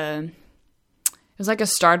like it was like a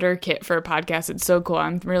starter kit for a podcast. It's so cool.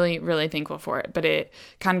 I'm really, really thankful for it. But it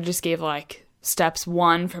kind of just gave like steps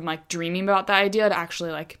 1 from like dreaming about the idea to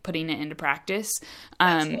actually like putting it into practice.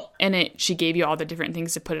 Cool. And she gave you all the different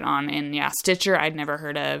things to put it on. And yeah, Stitcher I'd never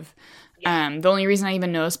heard of. The only reason I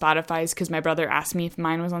even know Spotify is because my brother asked me if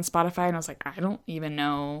mine was on Spotify, and I was like, I don't even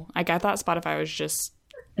know. Like, I thought Spotify was just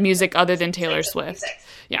music other than Taylor Swift. Music.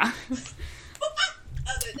 Yeah.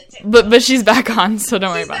 Other than Taylor. But she's back on, so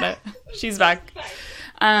don't worry about it. She's back.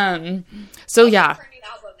 So yeah. Her new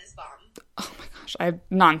album is bomb. Oh my gosh, I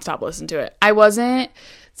nonstop listened to it. I wasn't.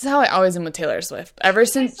 This is how I always am with Taylor Swift. Ever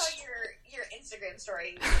since I saw your Instagram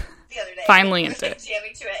story the other day. Finally into it.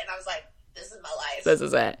 Jamming to it, and I was like, this is my life. This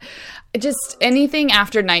is it. Just anything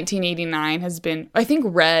after 1989 has been. I think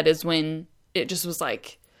Red is when it just was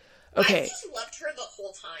like, okay. I just loved her the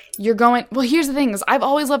whole time. You're going. Well, here's the thing: is I've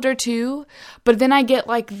always loved her too, but then I get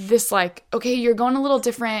like this, like, okay, you're going a little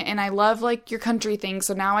different, and I love like your country thing.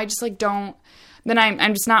 So now I just like don't. Then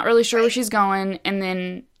I'm just not really sure where she's going, and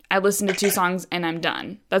then I listen to 2 songs and I'm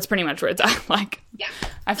done. That's pretty much where it's at. Like, yeah,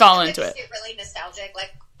 I fall into it. Get really nostalgic.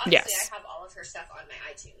 Like, obviously, yes. I have all of her stuff on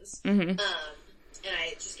my iTunes, Mm-hmm. and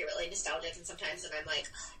I just get really nostalgic. And sometimes, I'm like,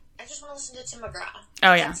 I just want to listen to Tim McGraw.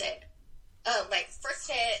 Oh yeah. That's it. Like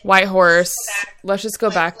first hit, White Horse. Let's just go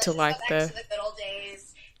back to like to the good old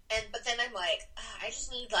days. But then I'm like, I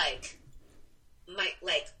just need like my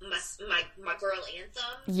girl anthem.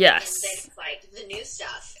 Yes. And then it's like the new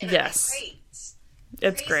stuff. And yes. I'm like,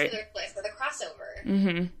 great. It's great. For the crossover.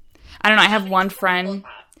 Mm-hmm. I don't know. I have one friend.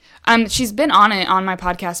 She's been on my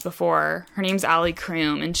podcast before. Her name's Allie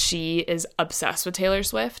Kroom, and she is obsessed with Taylor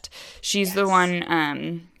Swift. She's the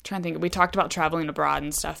one. Trying to think. We talked about traveling abroad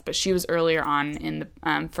and stuff, but she was earlier on in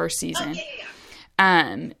the first season. Oh,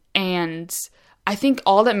 yeah. And I think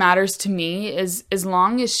all that matters to me is as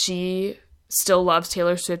long as she still loves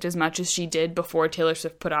Taylor Swift as much as she did before Taylor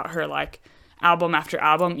Swift put out her, like, album after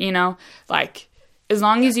album, you know? Like, as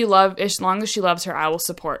long as she loves her, I will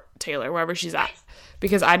support Taylor wherever she's at.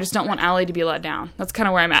 Because I just don't want Allie to be let down. That's kind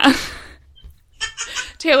of where I'm at.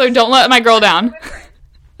 Taylor, don't let my girl down.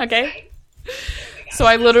 Okay? So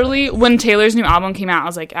I literally, when Taylor's new album came out, I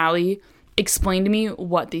was like, Allie, explain to me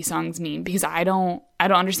what these songs mean, because I don't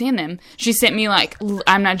understand them. She sent me, like,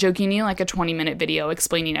 I'm not joking you, like a 20-minute video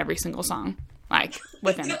explaining every single song, like,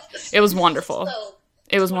 within it. It was wonderful. So,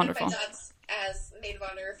 it was wonderful. One of my dogs, as maid of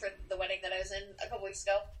honor for the wedding that I was in a couple weeks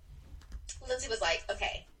ago, Lindsay was like,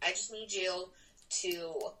 okay, I just need you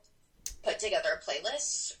to put together a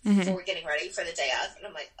playlist for getting ready for the day of. And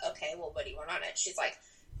I'm like, okay, well, what do you want on it? She's like,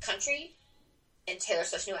 country and Taylor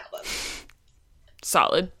Swift's new album.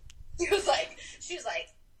 Solid. She was like,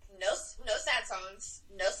 no sad songs,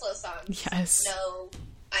 no slow songs, yes, no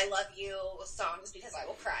I love you songs because I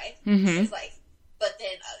will cry. Mm-hmm. She's like, but then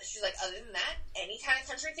she's like, other than that, any kind of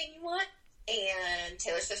country thing you want, and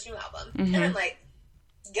Taylor Swift's new album. And I'm like,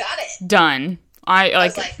 got it, done. I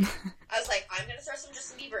was like, I'm gonna throw some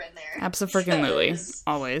Justin Bieber in there. Absolutely,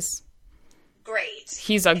 always. Great.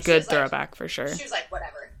 He's a good throwback for sure. She was like,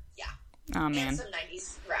 whatever, yeah. Oh man, and some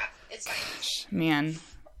 90s rap. It's fine. Gosh, man.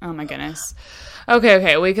 Oh my goodness.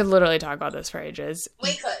 Okay, we could literally talk about this for ages.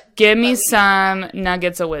 We could. Give me some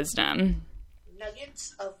nuggets of wisdom.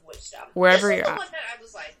 Nuggets of wisdom. Wherever you're at. One that I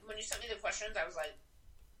was like, when you sent me the questions, I was like,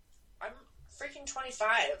 I'm freaking 25.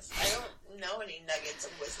 I don't know any nuggets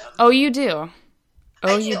of wisdom. Oh, you do.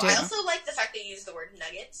 You do. I also like the fact that you use the word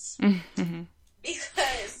nuggets. Mm-hmm.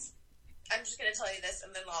 Because I'm just going to tell you this,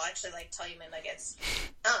 and then I'll actually, like, tell you my nuggets.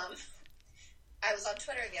 I was on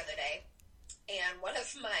Twitter the other day, and one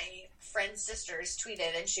of my friend's sisters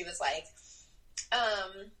tweeted, and she was like,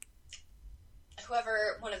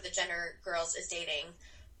 whoever one of the Jenner girls is dating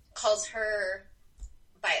calls her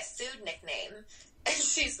by a food nickname,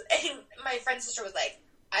 and my friend's sister was like,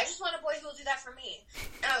 I just want a boy who will do that for me.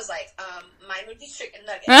 And I was like, mine would be chicken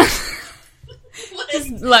nuggets.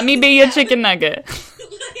 Let me be your chicken nugget.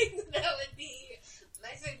 That would be my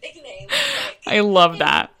food nickname. Like, I love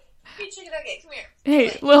that. Hey, chicken nugget, come here.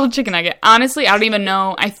 Hey, little chicken nugget. Honestly, I don't even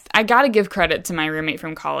know. I gotta give credit to my roommate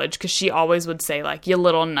from college, because she always would say, like, you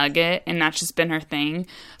little nugget, and that's just been her thing.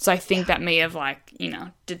 So I think that may have, like, you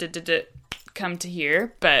know, come to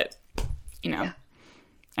here, but, you know. Yeah.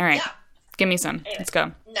 All right. Yeah. Give me some. Anyways, let's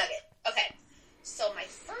go. Nugget. Okay. So my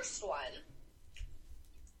first one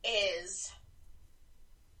is,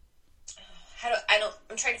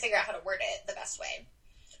 I'm trying to figure out how to word it the best way.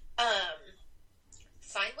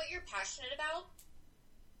 Find what you're passionate about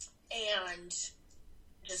and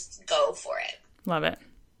just go for it. Love it.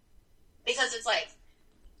 Because it's like,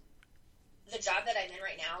 the job that I'm in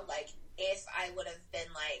right now, like, if I would have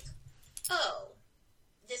been like, oh,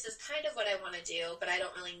 this is kind of what I want to do, but I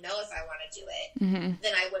don't really know if I want to do it,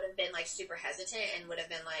 then I would have been, like, super hesitant and would have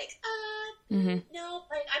been like, no,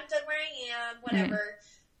 like, I'm done where I am, whatever.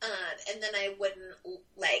 And then I wouldn't,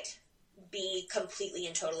 like, be completely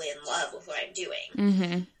and totally in love with what I'm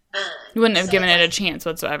doing. You wouldn't have given it a chance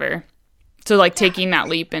whatsoever. So, like, taking that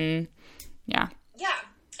leap and, yeah. Yeah.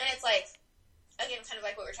 And it's like, again, kind of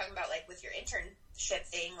like what we were talking about, like, with your internship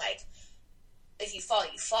thing, like, if you fall,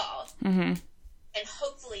 you fall. And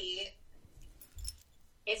hopefully,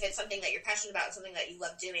 if it's something that you're passionate about, something that you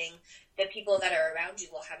love doing, the people that are around you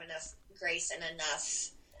will have enough grace and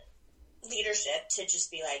enough leadership to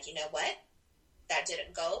just be like, you know what? That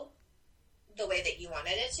didn't go the way that you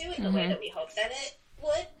wanted it to, in the way that we hoped that it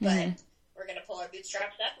would, but we're going to pull our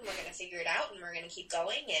bootstraps up, and we're going to figure it out, and we're going to keep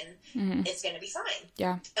going, and it's going to be fine.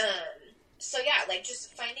 Yeah. So, yeah, like,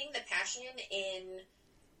 just finding the passion in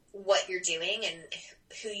what you're doing and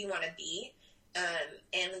who you want to be,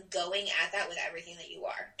 and going at that with everything that you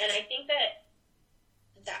are. And I think that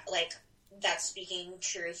like, that's speaking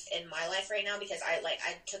truth in my life right now, because I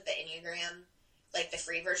took the Enneagram, like, the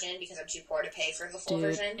free version, because I'm too poor to pay for the full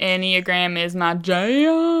version. Enneagram is my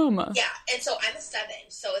jam. Yeah, and so I'm a 7,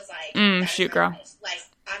 so it's like, shoot, girl. Like,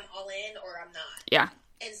 I'm all in or I'm not. Yeah.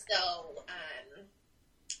 And so,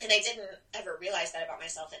 and I didn't ever realize that about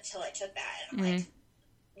myself until I took that, and I'm like,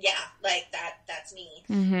 yeah, like, that's me.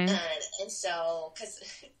 And so, because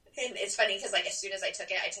it's funny, because, like, as soon as I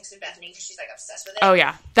took it, I texted Bethany, because she's, like, obsessed with it. Oh,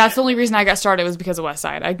 yeah. That's the only reason I got started, was because of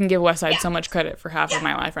Westside. I can give Westside so much credit for half of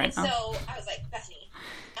my life right now. So I was like, Bethany,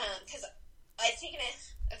 because I've taken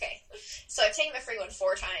it, okay, so I've taken the free one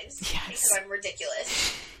 4 times, because I'm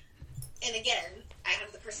ridiculous. And again, I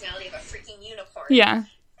have the personality of a freaking unicorn. Yeah.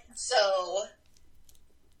 So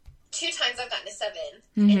 2 times I've gotten a 7,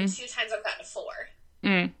 and 2 times I've gotten a 4.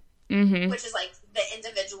 Which is, like, the the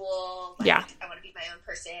individual, like, yeah. I want to be my own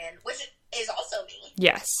person, which is also me.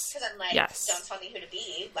 Yes. Because I'm like, yes. don't tell me who to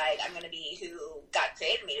be. Like, I'm going to be who God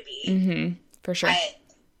created me to be. Mm-hmm. For sure.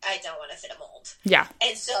 I don't want to fit a mold. Yeah.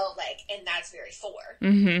 And so, like, and that's very 4.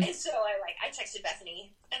 Mm-hmm. And so I texted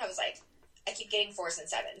Bethany, and I was like, I keep getting 4s and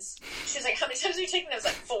 7s. She was like, how many times are you taking? I was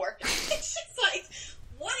like, 4. And she's like,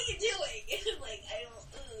 what are you doing? And I'm like, I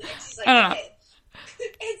don't, and she's like, I don't okay.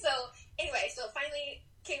 And so, anyway, so finally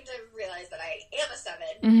came to realize that I am a 7,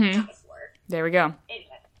 mm-hmm. not a 4. There we go. Anyway.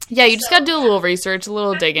 Yeah, you just gotta do a little research, a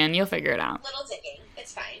little digging. You'll figure it out. Little digging.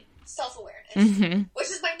 It's fine. Self-awareness. Mm-hmm. Which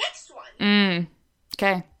is my next one.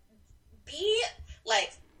 Okay. Be,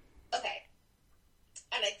 like, okay.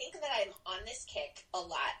 And I think that I'm on this kick a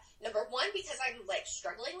lot. Number 1, because I'm, like,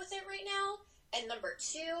 struggling with it right now. And number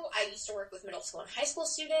 2, I used to work with middle school and high school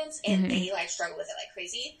students, and mm-hmm. they, like, struggle with it like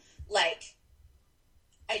crazy. Like,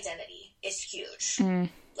 identity is huge.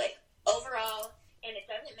 Like, overall, and it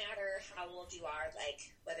doesn't matter how old you are,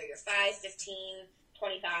 like, whether you're 5, 15,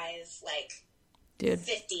 25, like, dude.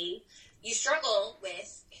 50, you struggle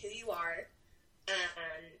with who you are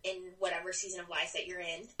in whatever season of life that you're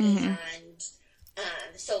in. Mm-hmm. And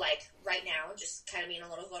so, like, right now, just kind of being a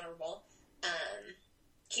little vulnerable,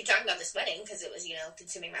 keep talking about this wedding because it was, you know,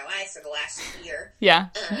 consuming my life for the last year. Yeah.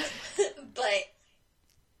 But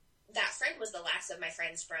that friend was the last of my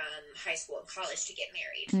friends from high school and college to get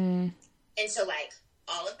married. And so, like,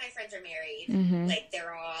 all of my friends are married. Mm-hmm. Like,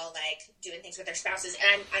 they're all, like, doing things with their spouses.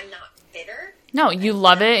 And I'm not bitter. No, you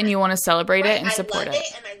love it and you want to celebrate it and support it. I love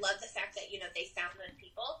it, and I love the fact that, you know, they found good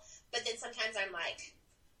people. But then sometimes I'm like,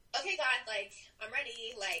 okay, God, like, I'm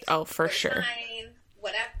ready. Like, oh, for sure. Time,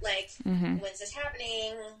 whatever, like, mm-hmm. when's this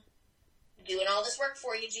happening? Doing all this work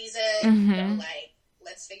for you, Jesus. Mm-hmm. So, like,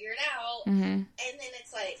 let's figure it out. Mm-hmm. And then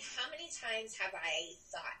it's like, how many times have I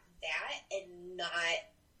thought that and not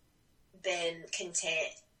been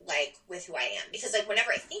content, like, with who I am? Because, like,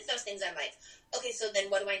 whenever I think those things, I'm like, okay, so then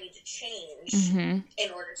what do I need to change mm-hmm.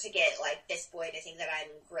 in order to get, like, this boy to think that I'm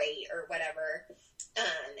great or whatever?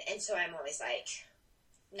 And so I'm always like,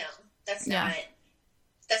 no, that's not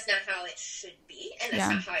how it should be, and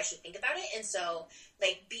that's not how I should think about it. And so,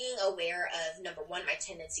 like, being aware of, number 1, my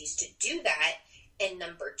tendencies to do that, and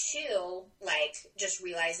number 2, like, just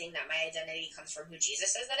realizing that my identity comes from who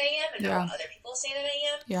Jesus says that I am and not what other people say that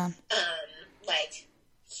I am. Yeah. Like,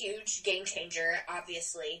 huge game changer,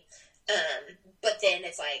 obviously. But then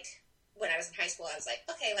it's like, when I was in high school, I was like,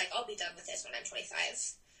 okay, like, I'll be done with this when I'm 25.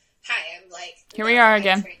 Hi, I'm like... Here we are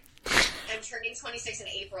again. I'm turning 26 in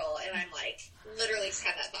April, and I'm like, literally just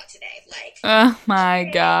had that thought today. Like... Oh, my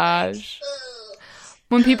gosh.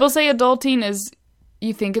 When people say adulting is...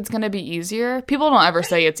 You think it's going to be easier? People don't ever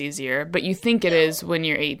say it's easier, but you think it is when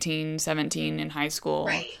you're 18, 17 in high school.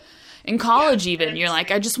 Right. In college even, you're like,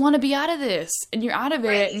 I just want to be out of this. And you're out of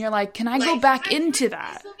it, and you're like, can I go back into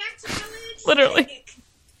that? Go back to college. Literally. Like,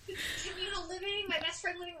 communal living, my best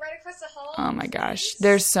friend living right across the hall. Oh my gosh.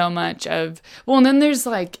 There's so much of... Well, and then there's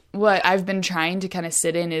like, what I've been trying to kind of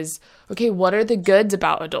sit in is, okay, what are the goods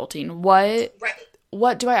about adulting?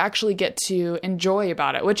 What do I actually get to enjoy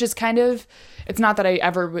about it? Which is kind of... It's not that I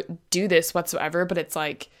ever would do this whatsoever, but it's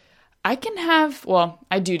like, I can have, well,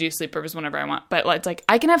 I do sleepovers whenever I want, but it's like,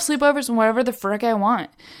 I can have sleepovers whenever the frick I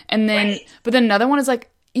want. And then, but then another one is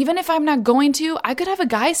like, even if I'm not going to, I could have a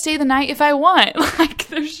guy stay the night if I want. Like,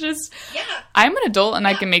 there's just, I'm an adult and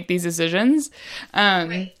I can make these decisions.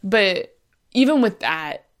 But even with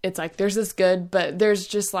that, it's like, there's this good, but there's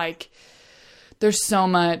just like, there's so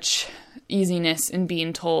much easiness in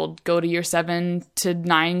being told, go to your 7 to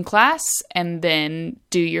 9 class and then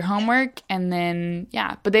do your homework and then,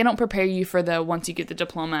 but they don't prepare you for the once you get the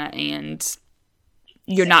diploma and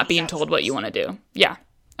you're not being told what you want to do. Yeah.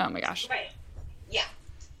 Oh my gosh. Right. Yeah.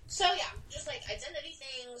 So just like identity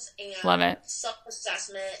things and love it.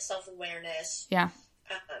 Self-assessment, self-awareness. Yeah.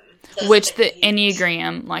 Which the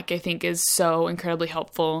Enneagram, like, I think is so incredibly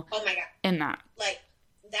helpful. Oh my God. In that. Like,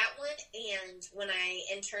 that one, and when I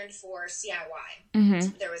interned for CIY,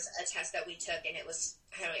 mm-hmm. there was a test that we took, and it was,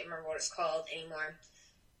 I don't even remember what it's called anymore,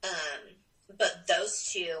 but those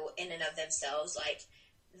two, in and of themselves, like,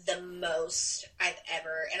 the most I've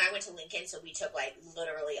ever, and I went to Lincoln, so we took, like,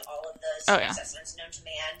 literally all of the self-assessments known to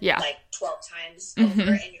man, like, 12 times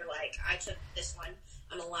over, and you're like, I took this one,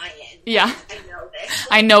 I'm a lion. Yeah. I know this.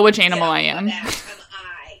 Like, I know which animal I am. I'm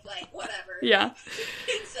I, like, whatever. Yeah.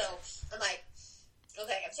 And so, I'm like,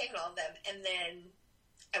 okay, I've taken all of them, and then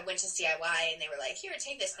I went to CIY, and they were like, here,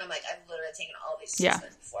 take this, and I'm like, I've literally taken all of these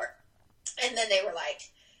assessments before. And then they were like,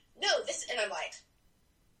 no, this, and I'm like,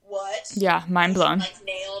 what? Yeah, mind blown. Like,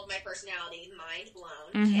 nailed my personality, mind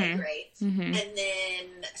blown. Okay, great. Mm-hmm. And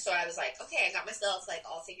then, so I was like, okay, I got myself, like,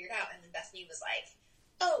 all figured out. And then Bethany was like,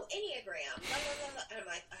 oh, Enneagram, blah, blah, blah, blah. And I'm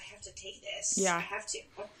like, I have to take this. Yeah. I have to.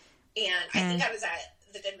 And I think I was at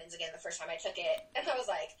the Goodmans again the first time I took it. And I was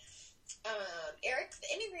like, Eric, the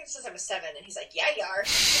Enneagram says I'm a 7. And he's like, yeah, you are.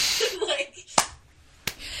 I'm like...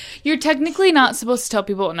 You're technically not supposed to tell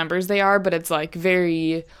people what numbers they are, but it's like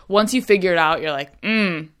very, once you figure it out, you're like,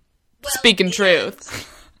 speaking truth.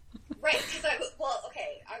 Right, because I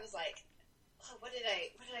was like, oh, what did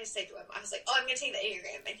I say to him? I was like, oh, I'm going to take the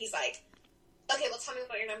Enneagram. And he's like, okay, well, tell me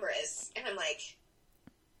what your number is. And I'm like,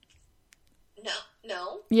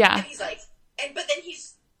 no. Yeah. And he's like, but then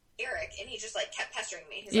he's Eric, and he just, like, kept pestering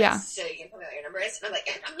me. He's like, so you can tell me what your number is? And I'm like,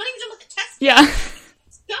 I'm not even done with the test. Yeah.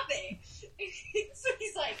 Stop it. So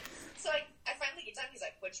he's like, I finally get done. He's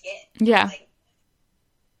like, what'd you get? Yeah. I'm like,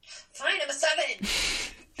 fine, I'm a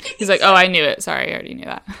 7. He's like, oh, I knew it. Sorry, I already knew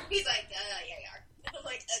that. He's like, yeah, you are. I'm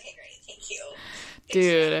like, okay, great, thank you.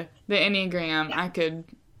 Dude, the Enneagram, I could,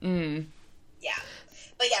 Yeah.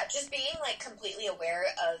 But yeah, just being, like, completely aware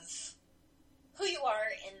of who you are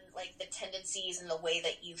and, like, the tendencies and the way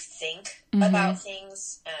that you think about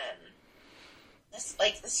things,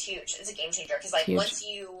 that's huge. It's a game changer. Because, like, once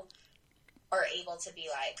you are able to be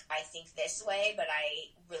like, I think this way, but I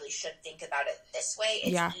really should think about it this way,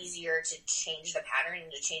 it's easier to change the pattern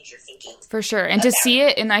and to change your thinking. For sure. And to see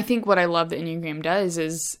it, and I think what I love the Enneagram does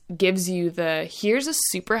is gives you here's a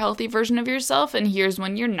super healthy version of yourself, and here's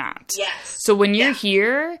when you're not. Yes. So when you're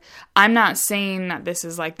here, I'm not saying that this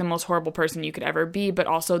is like the most horrible person you could ever be, but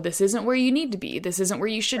also this isn't where you need to be. This isn't where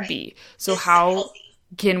you should be. So how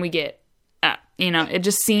can we get it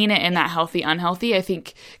just seeing it in that healthy, unhealthy, I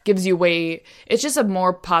think gives you it's just a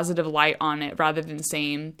more positive light on it rather than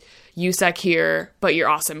saying you suck here, but you're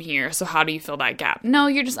awesome here. So how do you fill that gap? No,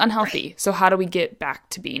 you're just unhealthy. Right. So how do we get back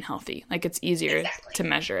to being healthy? Like it's easier to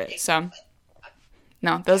measure it. So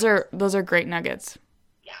no, those are great nuggets.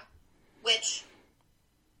 Yeah.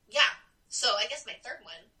 So I guess my third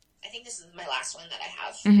one, I think this is my last one that I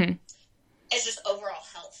have, is just overall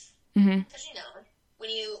health. Because, when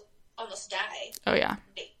you almost die. Oh, yeah.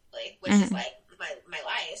 Basically, which is like my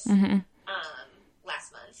life,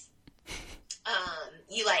 last month.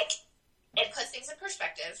 You it puts things in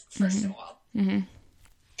perspective, first of all. And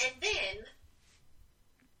then,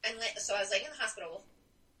 so I was like in the hospital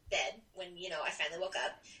bed when, I finally woke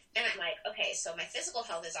up, and I'm like, okay, so my physical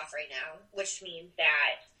health is off right now, which means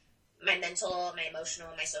that my mental, my emotional,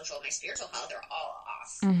 my social, my spiritual health are all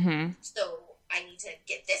off. So I need to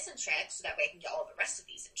get this in check so that way I can get all the rest of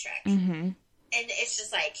these in check. And it's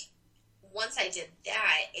just like, once I did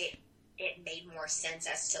that, it made more sense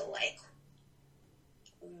as to like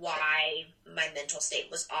why my mental state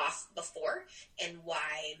was off before and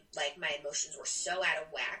why like my emotions were so out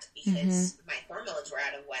of whack because my hormones were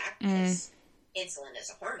out of whack because insulin is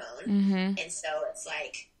a hormone. And so it's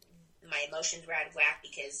like my emotions were out of whack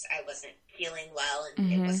because I wasn't feeling well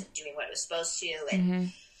and it wasn't doing what it was supposed to.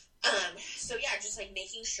 And so yeah, just like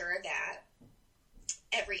making sure that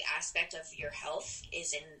every aspect of your health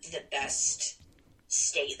is in the best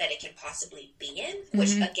state that it can possibly be in,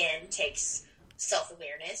 which again takes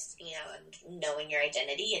self-awareness and knowing your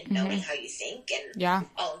identity and knowing how you think and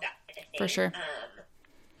all of that kind of thing. For sure.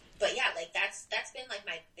 But yeah, like that's been like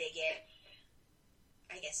my biggest,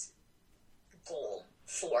 I guess, goal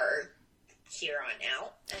for here on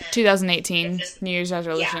out. 2018 New Year's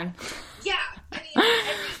resolution. Yeah. I mean,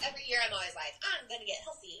 every year I'm always like, I'm gonna get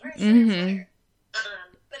healthy. Or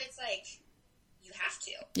but it's like you have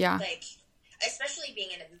to. Yeah. Like, especially being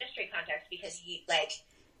in a ministry context, because you like,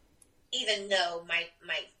 even though my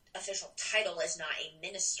official title is not a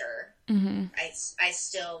minister, I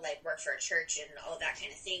still like work for a church and all that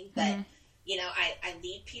kind of thing. But I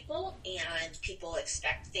lead people, and people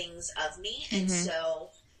expect things of me, and so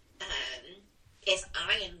if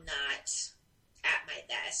I am not at my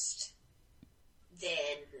best,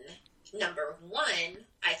 then number one,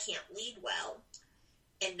 I can't lead well,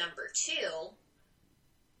 and number two,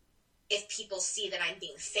 if people see that I'm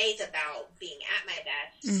being fake about being at my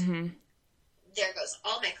best, there goes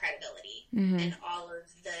all my credibility and all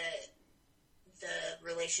of the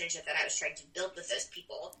relationship that I was trying to build with those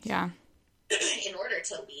people. Yeah. In order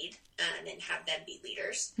to lead and have them be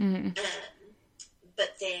leaders.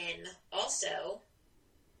 But then also,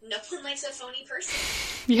 no one likes a phony person.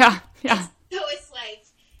 Yeah. So it's like,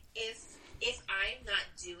 if I'm not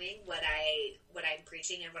doing what I'm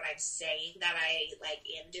preaching and what I'm saying that I like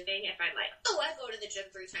am doing, if I'm like, oh, I go to the gym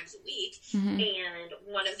 3 times a week, and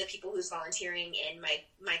one of the people who's volunteering in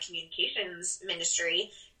my communications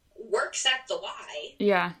ministry works at the Y.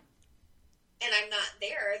 Yeah. and I'm not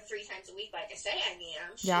there 3 times a week like I say I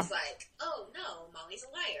am, she's like, oh, no, Molly's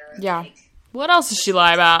a liar. Yeah. Like, what else does she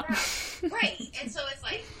lie about? Right. And so it's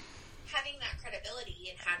like having that credibility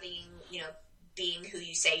and having, being who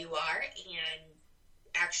you say you are and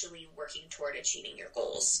actually working toward achieving your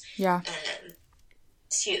goals. Yeah.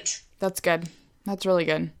 It's huge. That's good. That's really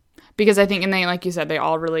good. Because I think, and they, like you said, they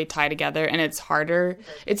all really tie together, and it's harder.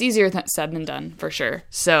 Mm-hmm. It's easier said than done, for sure.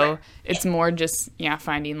 So it's more just,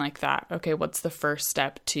 finding like that. Okay, what's the first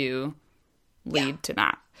step to lead to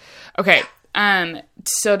that? Okay.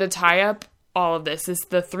 So to tie up all of this is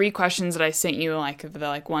the 3 questions that I sent you, like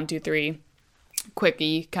the 1, 2, 3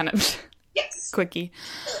 quickie kind of. Yes. Quickie.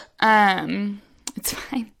 It's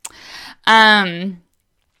fine.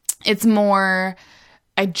 It's more,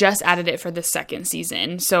 I just added it for the 2nd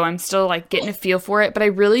season, so I'm still like getting a feel for it, but I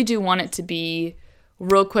really do want it to be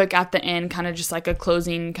real quick at the end, kind of just like a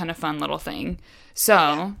closing kind of fun little thing.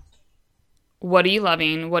 So, what are you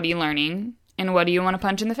loving? What are you learning? And what do you want to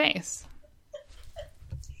punch in the face?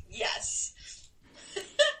 Yes.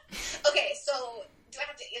 Okay, so do I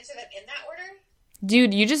have to answer them in that order?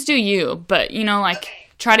 Dude, you just do you, but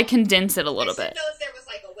try to condense it a little bit. I didn't know if there was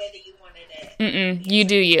like a way that you wanted it. You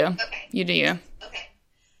do you. Okay. You do you. Okay.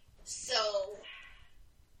 So,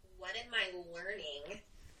 what am I learning?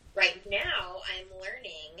 Right now, I'm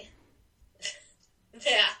learning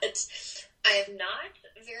that I am not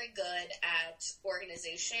very good at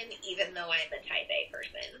organization, even though I'm a type A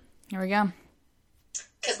person. Here we go.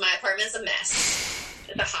 Because my apartment's a mess.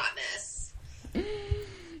 It's a hot mess.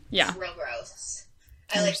 Yeah. It's real gross.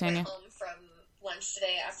 I went home from lunch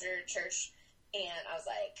today after church, and I was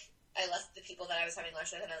like, I left the people that I was having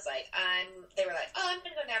lunch with, and I was like, they were like, oh, I'm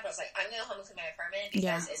going to go nap. I was like, I'm going to go home and clean my apartment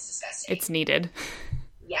because it's disgusting. It's needed.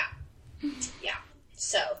 Yeah. Yeah.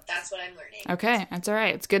 So, that's what I'm learning. Okay. That's all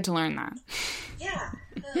right. It's good to learn that. Yeah.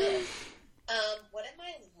 What am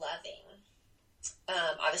I loving?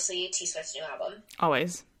 Obviously, T Swift's new album.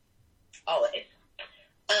 Always.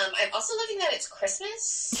 I'm also loving that it's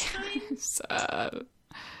Christmas time.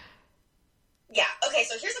 Yeah. Okay,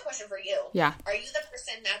 so here's a question for you. Yeah. Are you the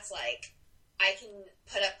person that's like, I can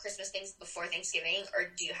put up Christmas things before Thanksgiving, or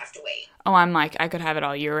do you have to wait? Oh, I'm like, I could have it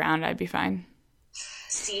all year round. I'd be fine.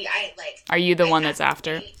 See, Are you the one that's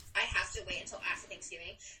after? I have to wait until after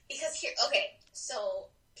Thanksgiving. Because so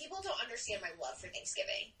people don't understand my love for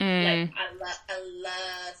Thanksgiving. Like, I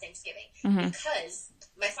love Thanksgiving. Because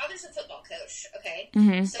my father's a football coach, okay?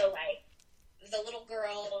 So, like, the little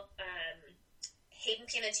girl, Hayden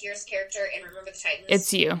Panettiere's character in Remember the Titans.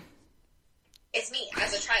 It's you. It's me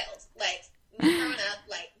as a child. Like, me growing up,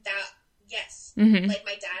 like, that, yes. Like,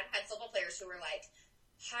 my dad had football players who were like,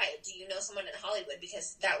 hi, do you know someone in Hollywood?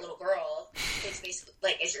 Because that little girl is basically,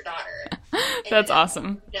 like, is your daughter. That's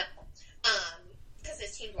awesome. No. Because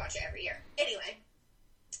his team watch it every year. Anyway,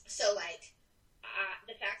 so, like,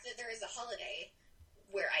 the fact that there is a holiday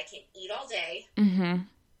where I can eat all day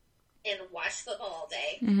and watch football all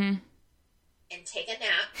day and take a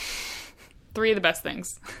nap. 3 of the best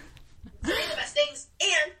things. 3 of the best things.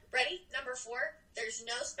 And, ready, number 4, there's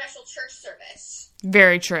no special church service.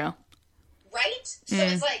 Very true. Right? So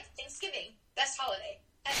it's like Thanksgiving, best holiday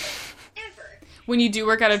ever. When you do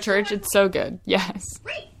work at a church, it's so good. Yes.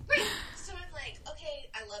 Right. So I'm like,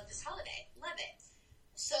 okay, I love this holiday. Love it.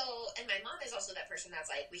 So, and my mom is also that person that's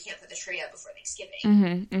like, we can't put the tree up before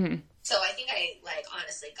Thanksgiving. So I think I, like,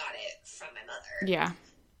 honestly got it from my mother. Yeah.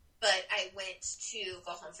 But I went to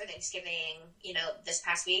go home for Thanksgiving, this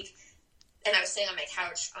past week. And I was sitting on my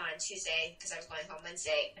couch on Tuesday because I was going home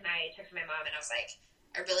Wednesday. And I texted my mom and I was like,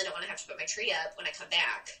 I really don't want to have to put my tree up when I come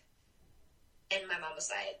back. And my mom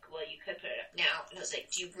was like, well, you could put it up now. And I was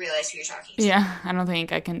like, do you realize who you're talking to? Yeah, I don't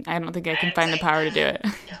think I can find the power to do it.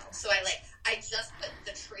 No. So I just put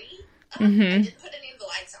the tree up. I didn't put any of the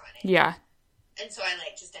lights on it. Yeah. And so I,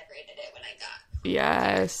 just decorated it when I got.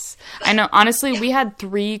 Yes. But, I know. Honestly, we had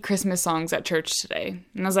 3 Christmas songs at church today.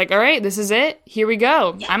 And I was like, all right, this is it. Here we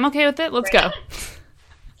go. Yeah. I'm okay with it. Let's go. I mean,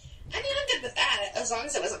 I'm good with that, as long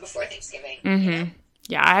as it wasn't before Thanksgiving.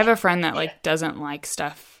 Yeah, I have a friend that, doesn't like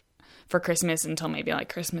stuff for Christmas until maybe,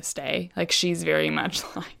 Christmas Day. Like, she's very much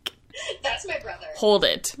like... That's my brother. Hold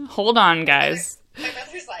it. Hold on, guys. My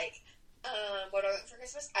brother's like, what do I want for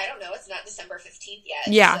Christmas? I don't know. It's not December 15th yet.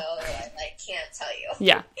 Yeah. So I, can't tell you.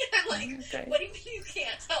 Yeah. I'm like, okay. What do you mean you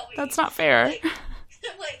can't tell me? That's not fair. I'm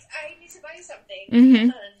like, I need to buy you something.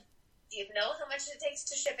 Do you know how much it takes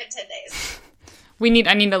to ship in 10 days?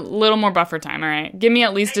 I need a little more buffer time, all right? Give me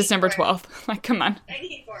at least December 12th. Like, come on. I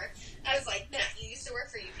need more. I was like, Matt, you used to work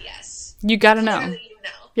for UPS. You gotta know. Clearly you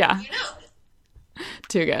know. Yeah. You know.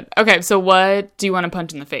 Too good. Okay, so what do you want to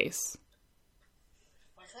punch in the face?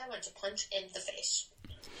 What do I want want to punch in the face.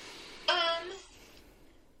 I'm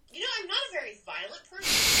not a very violent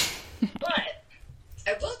person, but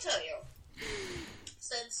I will tell you,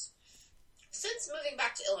 since moving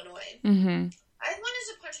back to Illinois, I wanted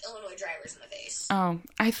to punch Illinois drivers in the face. Oh,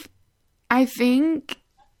 I think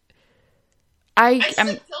I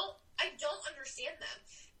don't understand them.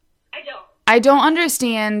 I don't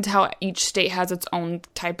understand how each state has its own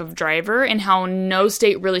type of driver and how no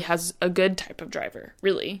state really has a good type of driver,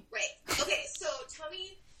 really. Right. Okay, so tell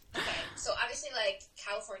me, so obviously, like,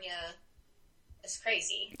 California is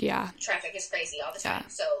crazy. Yeah. Traffic is crazy all the time,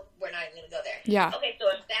 so we're not even going to go there. Yeah. Okay, so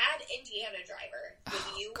a bad Indiana driver,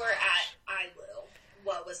 when you were at ILU,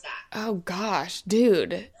 what was that? Oh, gosh,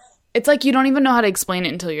 dude. It's like you don't even know how to explain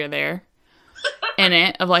it until you're there. In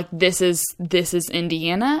it, of like, this is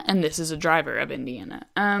Indiana, and this is a driver of Indiana.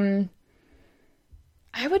 I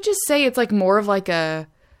would just say it's like more of like the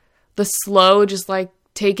slow, just like,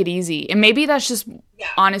 take it easy. And maybe that's just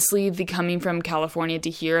honestly the coming from California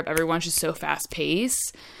to here of everyone's just so fast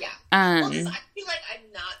paced. Yeah. Well, because I feel like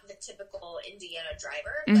I'm not the typical Indiana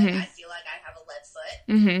driver. Like, I feel like I have a lead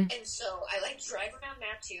foot. And so I like drive around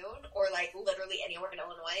Mattoon or like literally anywhere in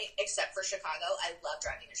Illinois except for Chicago. I love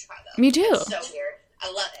driving to Chicago. Me too. It's so weird.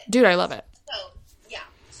 I love it. Dude, I love it. So, yeah.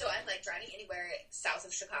 So I'm like driving anywhere south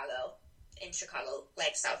of Chicago, in Chicago,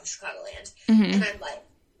 like south of Chicagoland. And I'm like,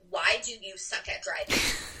 why do you suck at driving?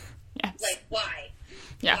 Yes. Like, why?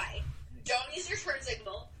 Yeah. Why? Don't use your turn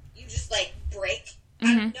signal. You just, like, brake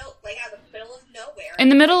out of the middle of nowhere. In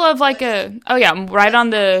the middle of, like, right on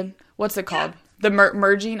the, what's it called? The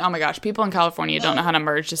merging? Oh, my gosh. People in California don't know how to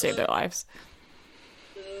merge to save their lives.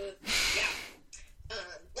 Yeah.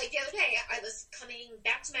 Like, the other day, I was coming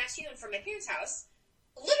back to Mattoon from my parents' house,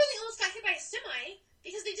 literally almost got hit by a semi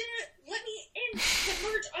because they didn't let me in to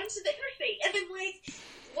merge onto the interstate. And I'm like,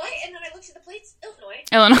 what? And then I looked at the plates.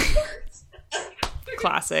 Illinois. Of course.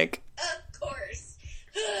 Classic. Of course.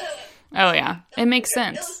 Oh, yeah. It makes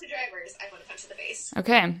sense. Those drivers, I want to punch in the face.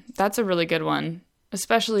 Okay. That's a really good one.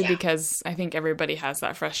 Especially because I think everybody has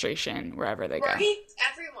that frustration wherever they go. Right?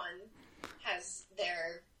 Everyone has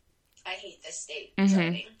their, I hate this state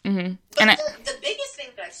driving. But And the biggest thing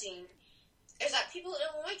that I've seen is that people in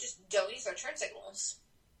Illinois just don't use their turn signals.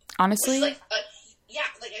 Honestly? Which is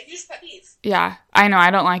like a huge pet peeve. Yeah, I know.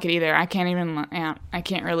 I don't like it either. I can't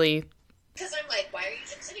really. Because I'm like, why are you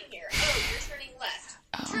just sitting here? Oh, you're turning left.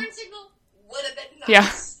 Turn signal would have been nice. Yeah,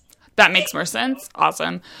 that makes more sense.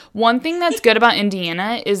 Awesome. One thing that's good about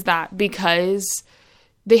Indiana is that because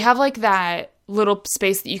they have like that little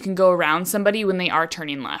space that you can go around somebody when they are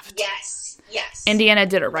turning left. Yes. Indiana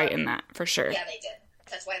did it right in that, for sure. Yeah, they did.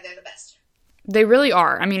 That's why they're the best. They really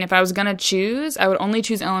are. I mean, if I was going to choose, I would only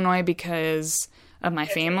choose Illinois because of my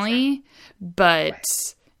family, but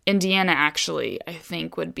Indiana actually, I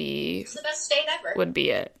think, would be... It's the best state ever. Would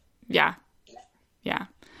be it. Yeah.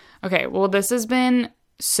 Okay, well, this has been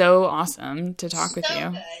so awesome to talk with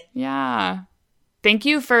you. Good. Yeah. Thank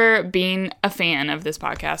you for being a fan of this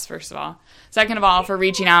podcast, first of all. Second of all, for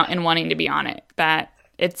reaching out and wanting to be on it. I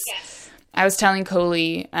was telling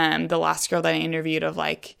Coley, the last girl that I interviewed, of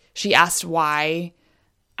like, she asked why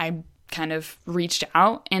I kind of reached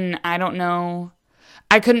out, and I don't know,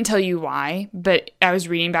 I couldn't tell you why, but I was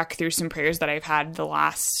reading back through some prayers that I've had the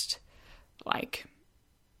last, like,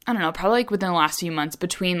 I don't know, probably like within the last few months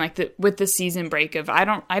between like with the season break of, I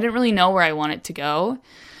didn't really know where I wanted to go,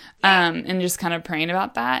 and just kind of praying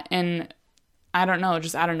about that, and I don't know,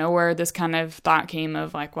 just out of nowhere, this kind of thought came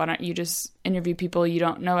of like, why don't you just interview people you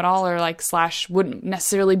don't know at all, or like / wouldn't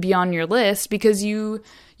necessarily be on your list because you're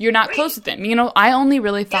not close with them. You know, I only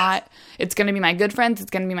really thought it's going to be my good friends, it's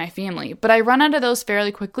going to be my family, but I run out of those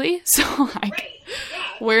fairly quickly. So like,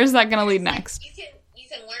 where's that going to lead next? You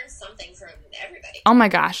can learn something from everybody. Oh my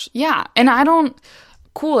gosh. Yeah. And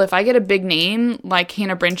cool. If I get a big name, like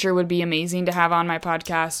Hannah Brincher would be amazing to have on my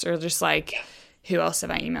podcast, or just like, who else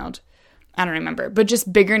have I emailed? I don't remember, but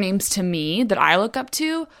just bigger names to me that I look up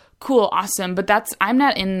to. Cool. Awesome. But I'm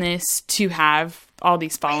not in this to have all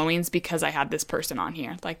these followings because I had this person on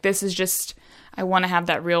here. Like, this is just, I want to have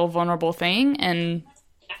that real vulnerable thing, and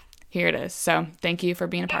here it is. So thank you for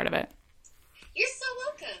being a part of it. You're so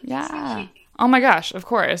welcome. Yeah. Oh my gosh. Of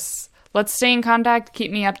course. Let's stay in contact.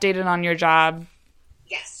 Keep me updated on your job.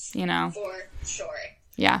 Yes. You know. For sure.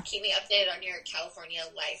 Yeah. Keep me updated on your California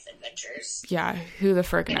life adventures. Yeah. Who the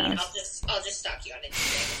frick knows? I'll just stalk you on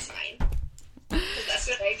Instagram. It's fine. Because that's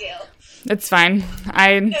what I do. It's fine.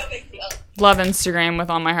 I no big deal. Love Instagram with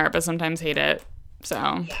all my heart, but sometimes hate it.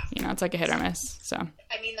 So, you know, it's like a hit or miss. So.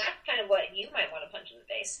 I mean, that's kind of what you might want to punch in the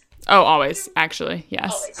face. Oh, always. Actually,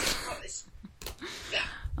 yes. Always. Yeah.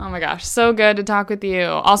 Oh my gosh, so good to talk with you.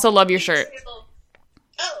 Also love your shirt.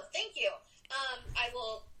 Oh, thank you. I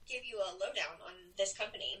will give you a lowdown on this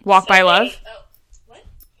company. Walk by Love? What?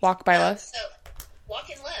 Walk by Love? So, Walk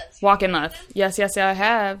in Love. Walk in Love. Yes, I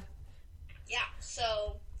have. Yeah,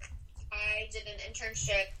 so I did an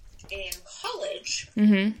internship in college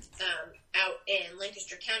out in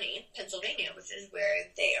Lancaster County, Pennsylvania, which is where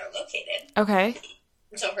they are located. Okay.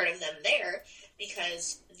 So I've heard of them there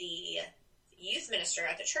because the youth minister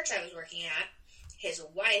at the church I was working at, his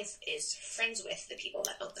wife is friends with the people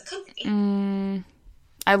that own the company.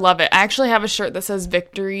 I love it. I actually have a shirt that says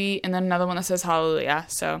Victory and then another one that says Hallelujah.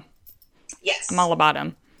 So yes, I'm all about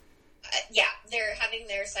them. Yeah, they're having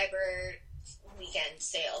their cyber weekend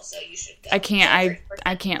sale, so you should go. I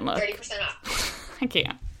can't look. 30% off. I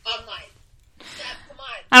can't. Online. Yeah, come on.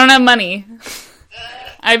 I don't have money.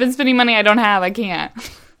 I've been spending money I don't have. I can't.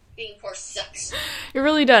 Being poor sucks. It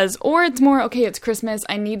really does. Or it's more, okay, it's Christmas.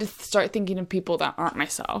 I need to start thinking of people that aren't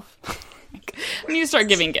myself. I need to start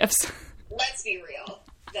giving gifts. Let's be real.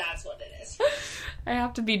 That's what it is. I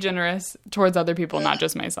have to be generous towards other people, not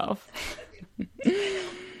just myself. I know.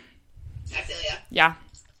 I feel ya. Yeah.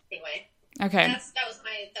 Anyway. Okay. That was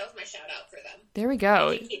my shout out for them. There we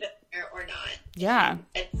go. You can keep it there or not. Yeah.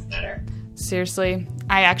 It's better. Seriously.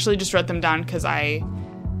 I actually just wrote them down because I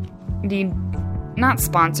need not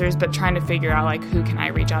sponsors, but trying to figure out like who can I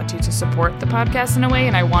reach out to support the podcast in a way,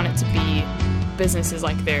 and I want it to be businesses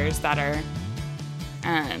like theirs that are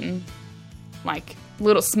like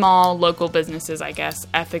little small local businesses, I guess,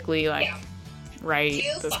 ethically like right. Do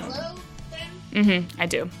you follow them? Mm-hmm. I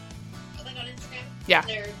do. Like on Instagram? Yeah.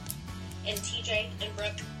 They're and TJ and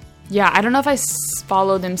Brooke. Yeah, I don't know if I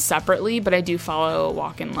follow them separately, but I do follow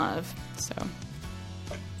Walk in Love. So,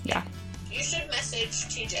 yeah. You should message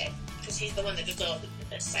TJ because he's the one that does all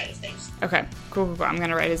this side of things. Okay, cool. I'm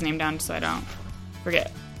gonna write his name down so I don't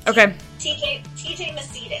forget. Okay. TJ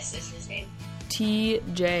Macedas is his name.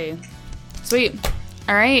 TJ. Sweet.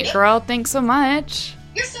 All right, girl. Thanks so much.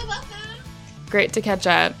 You're so welcome. Great to catch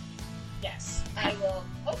up. Yes, I will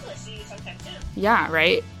hopefully see you sometime soon. Yeah,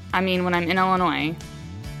 right? I mean, when I'm in Illinois,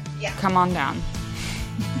 come on down.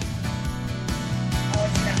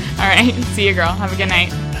 All right. See you, girl. Have a good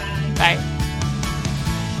night. Bye. Bye.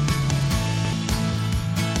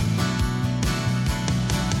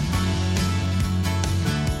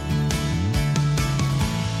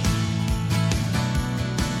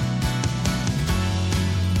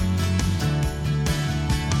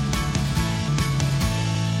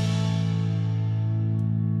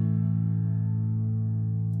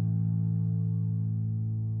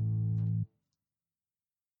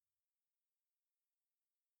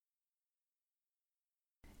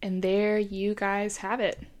 And there you guys have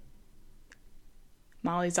it.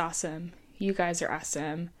 Molly's awesome. You guys are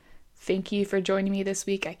awesome. Thank you for joining me this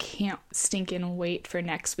week. I can't stinking wait for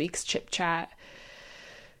next week's chip chat.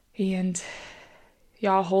 And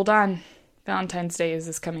y'all hold on. Valentine's Day is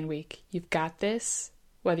this coming week. You've got this,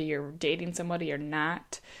 whether you're dating somebody or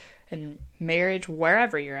not, in marriage,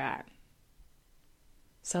 wherever you're at.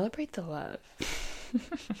 Celebrate the love.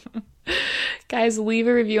 Guys, leave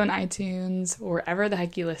a review on iTunes or wherever the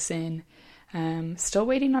heck you listen. Still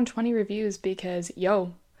waiting on 20 reviews because,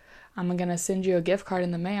 I'm going to send you a gift card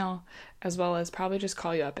in the mail, as well as probably just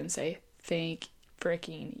call you up and say, thank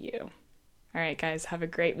freaking you. All right, guys, have a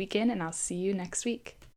great weekend, and I'll see you next week.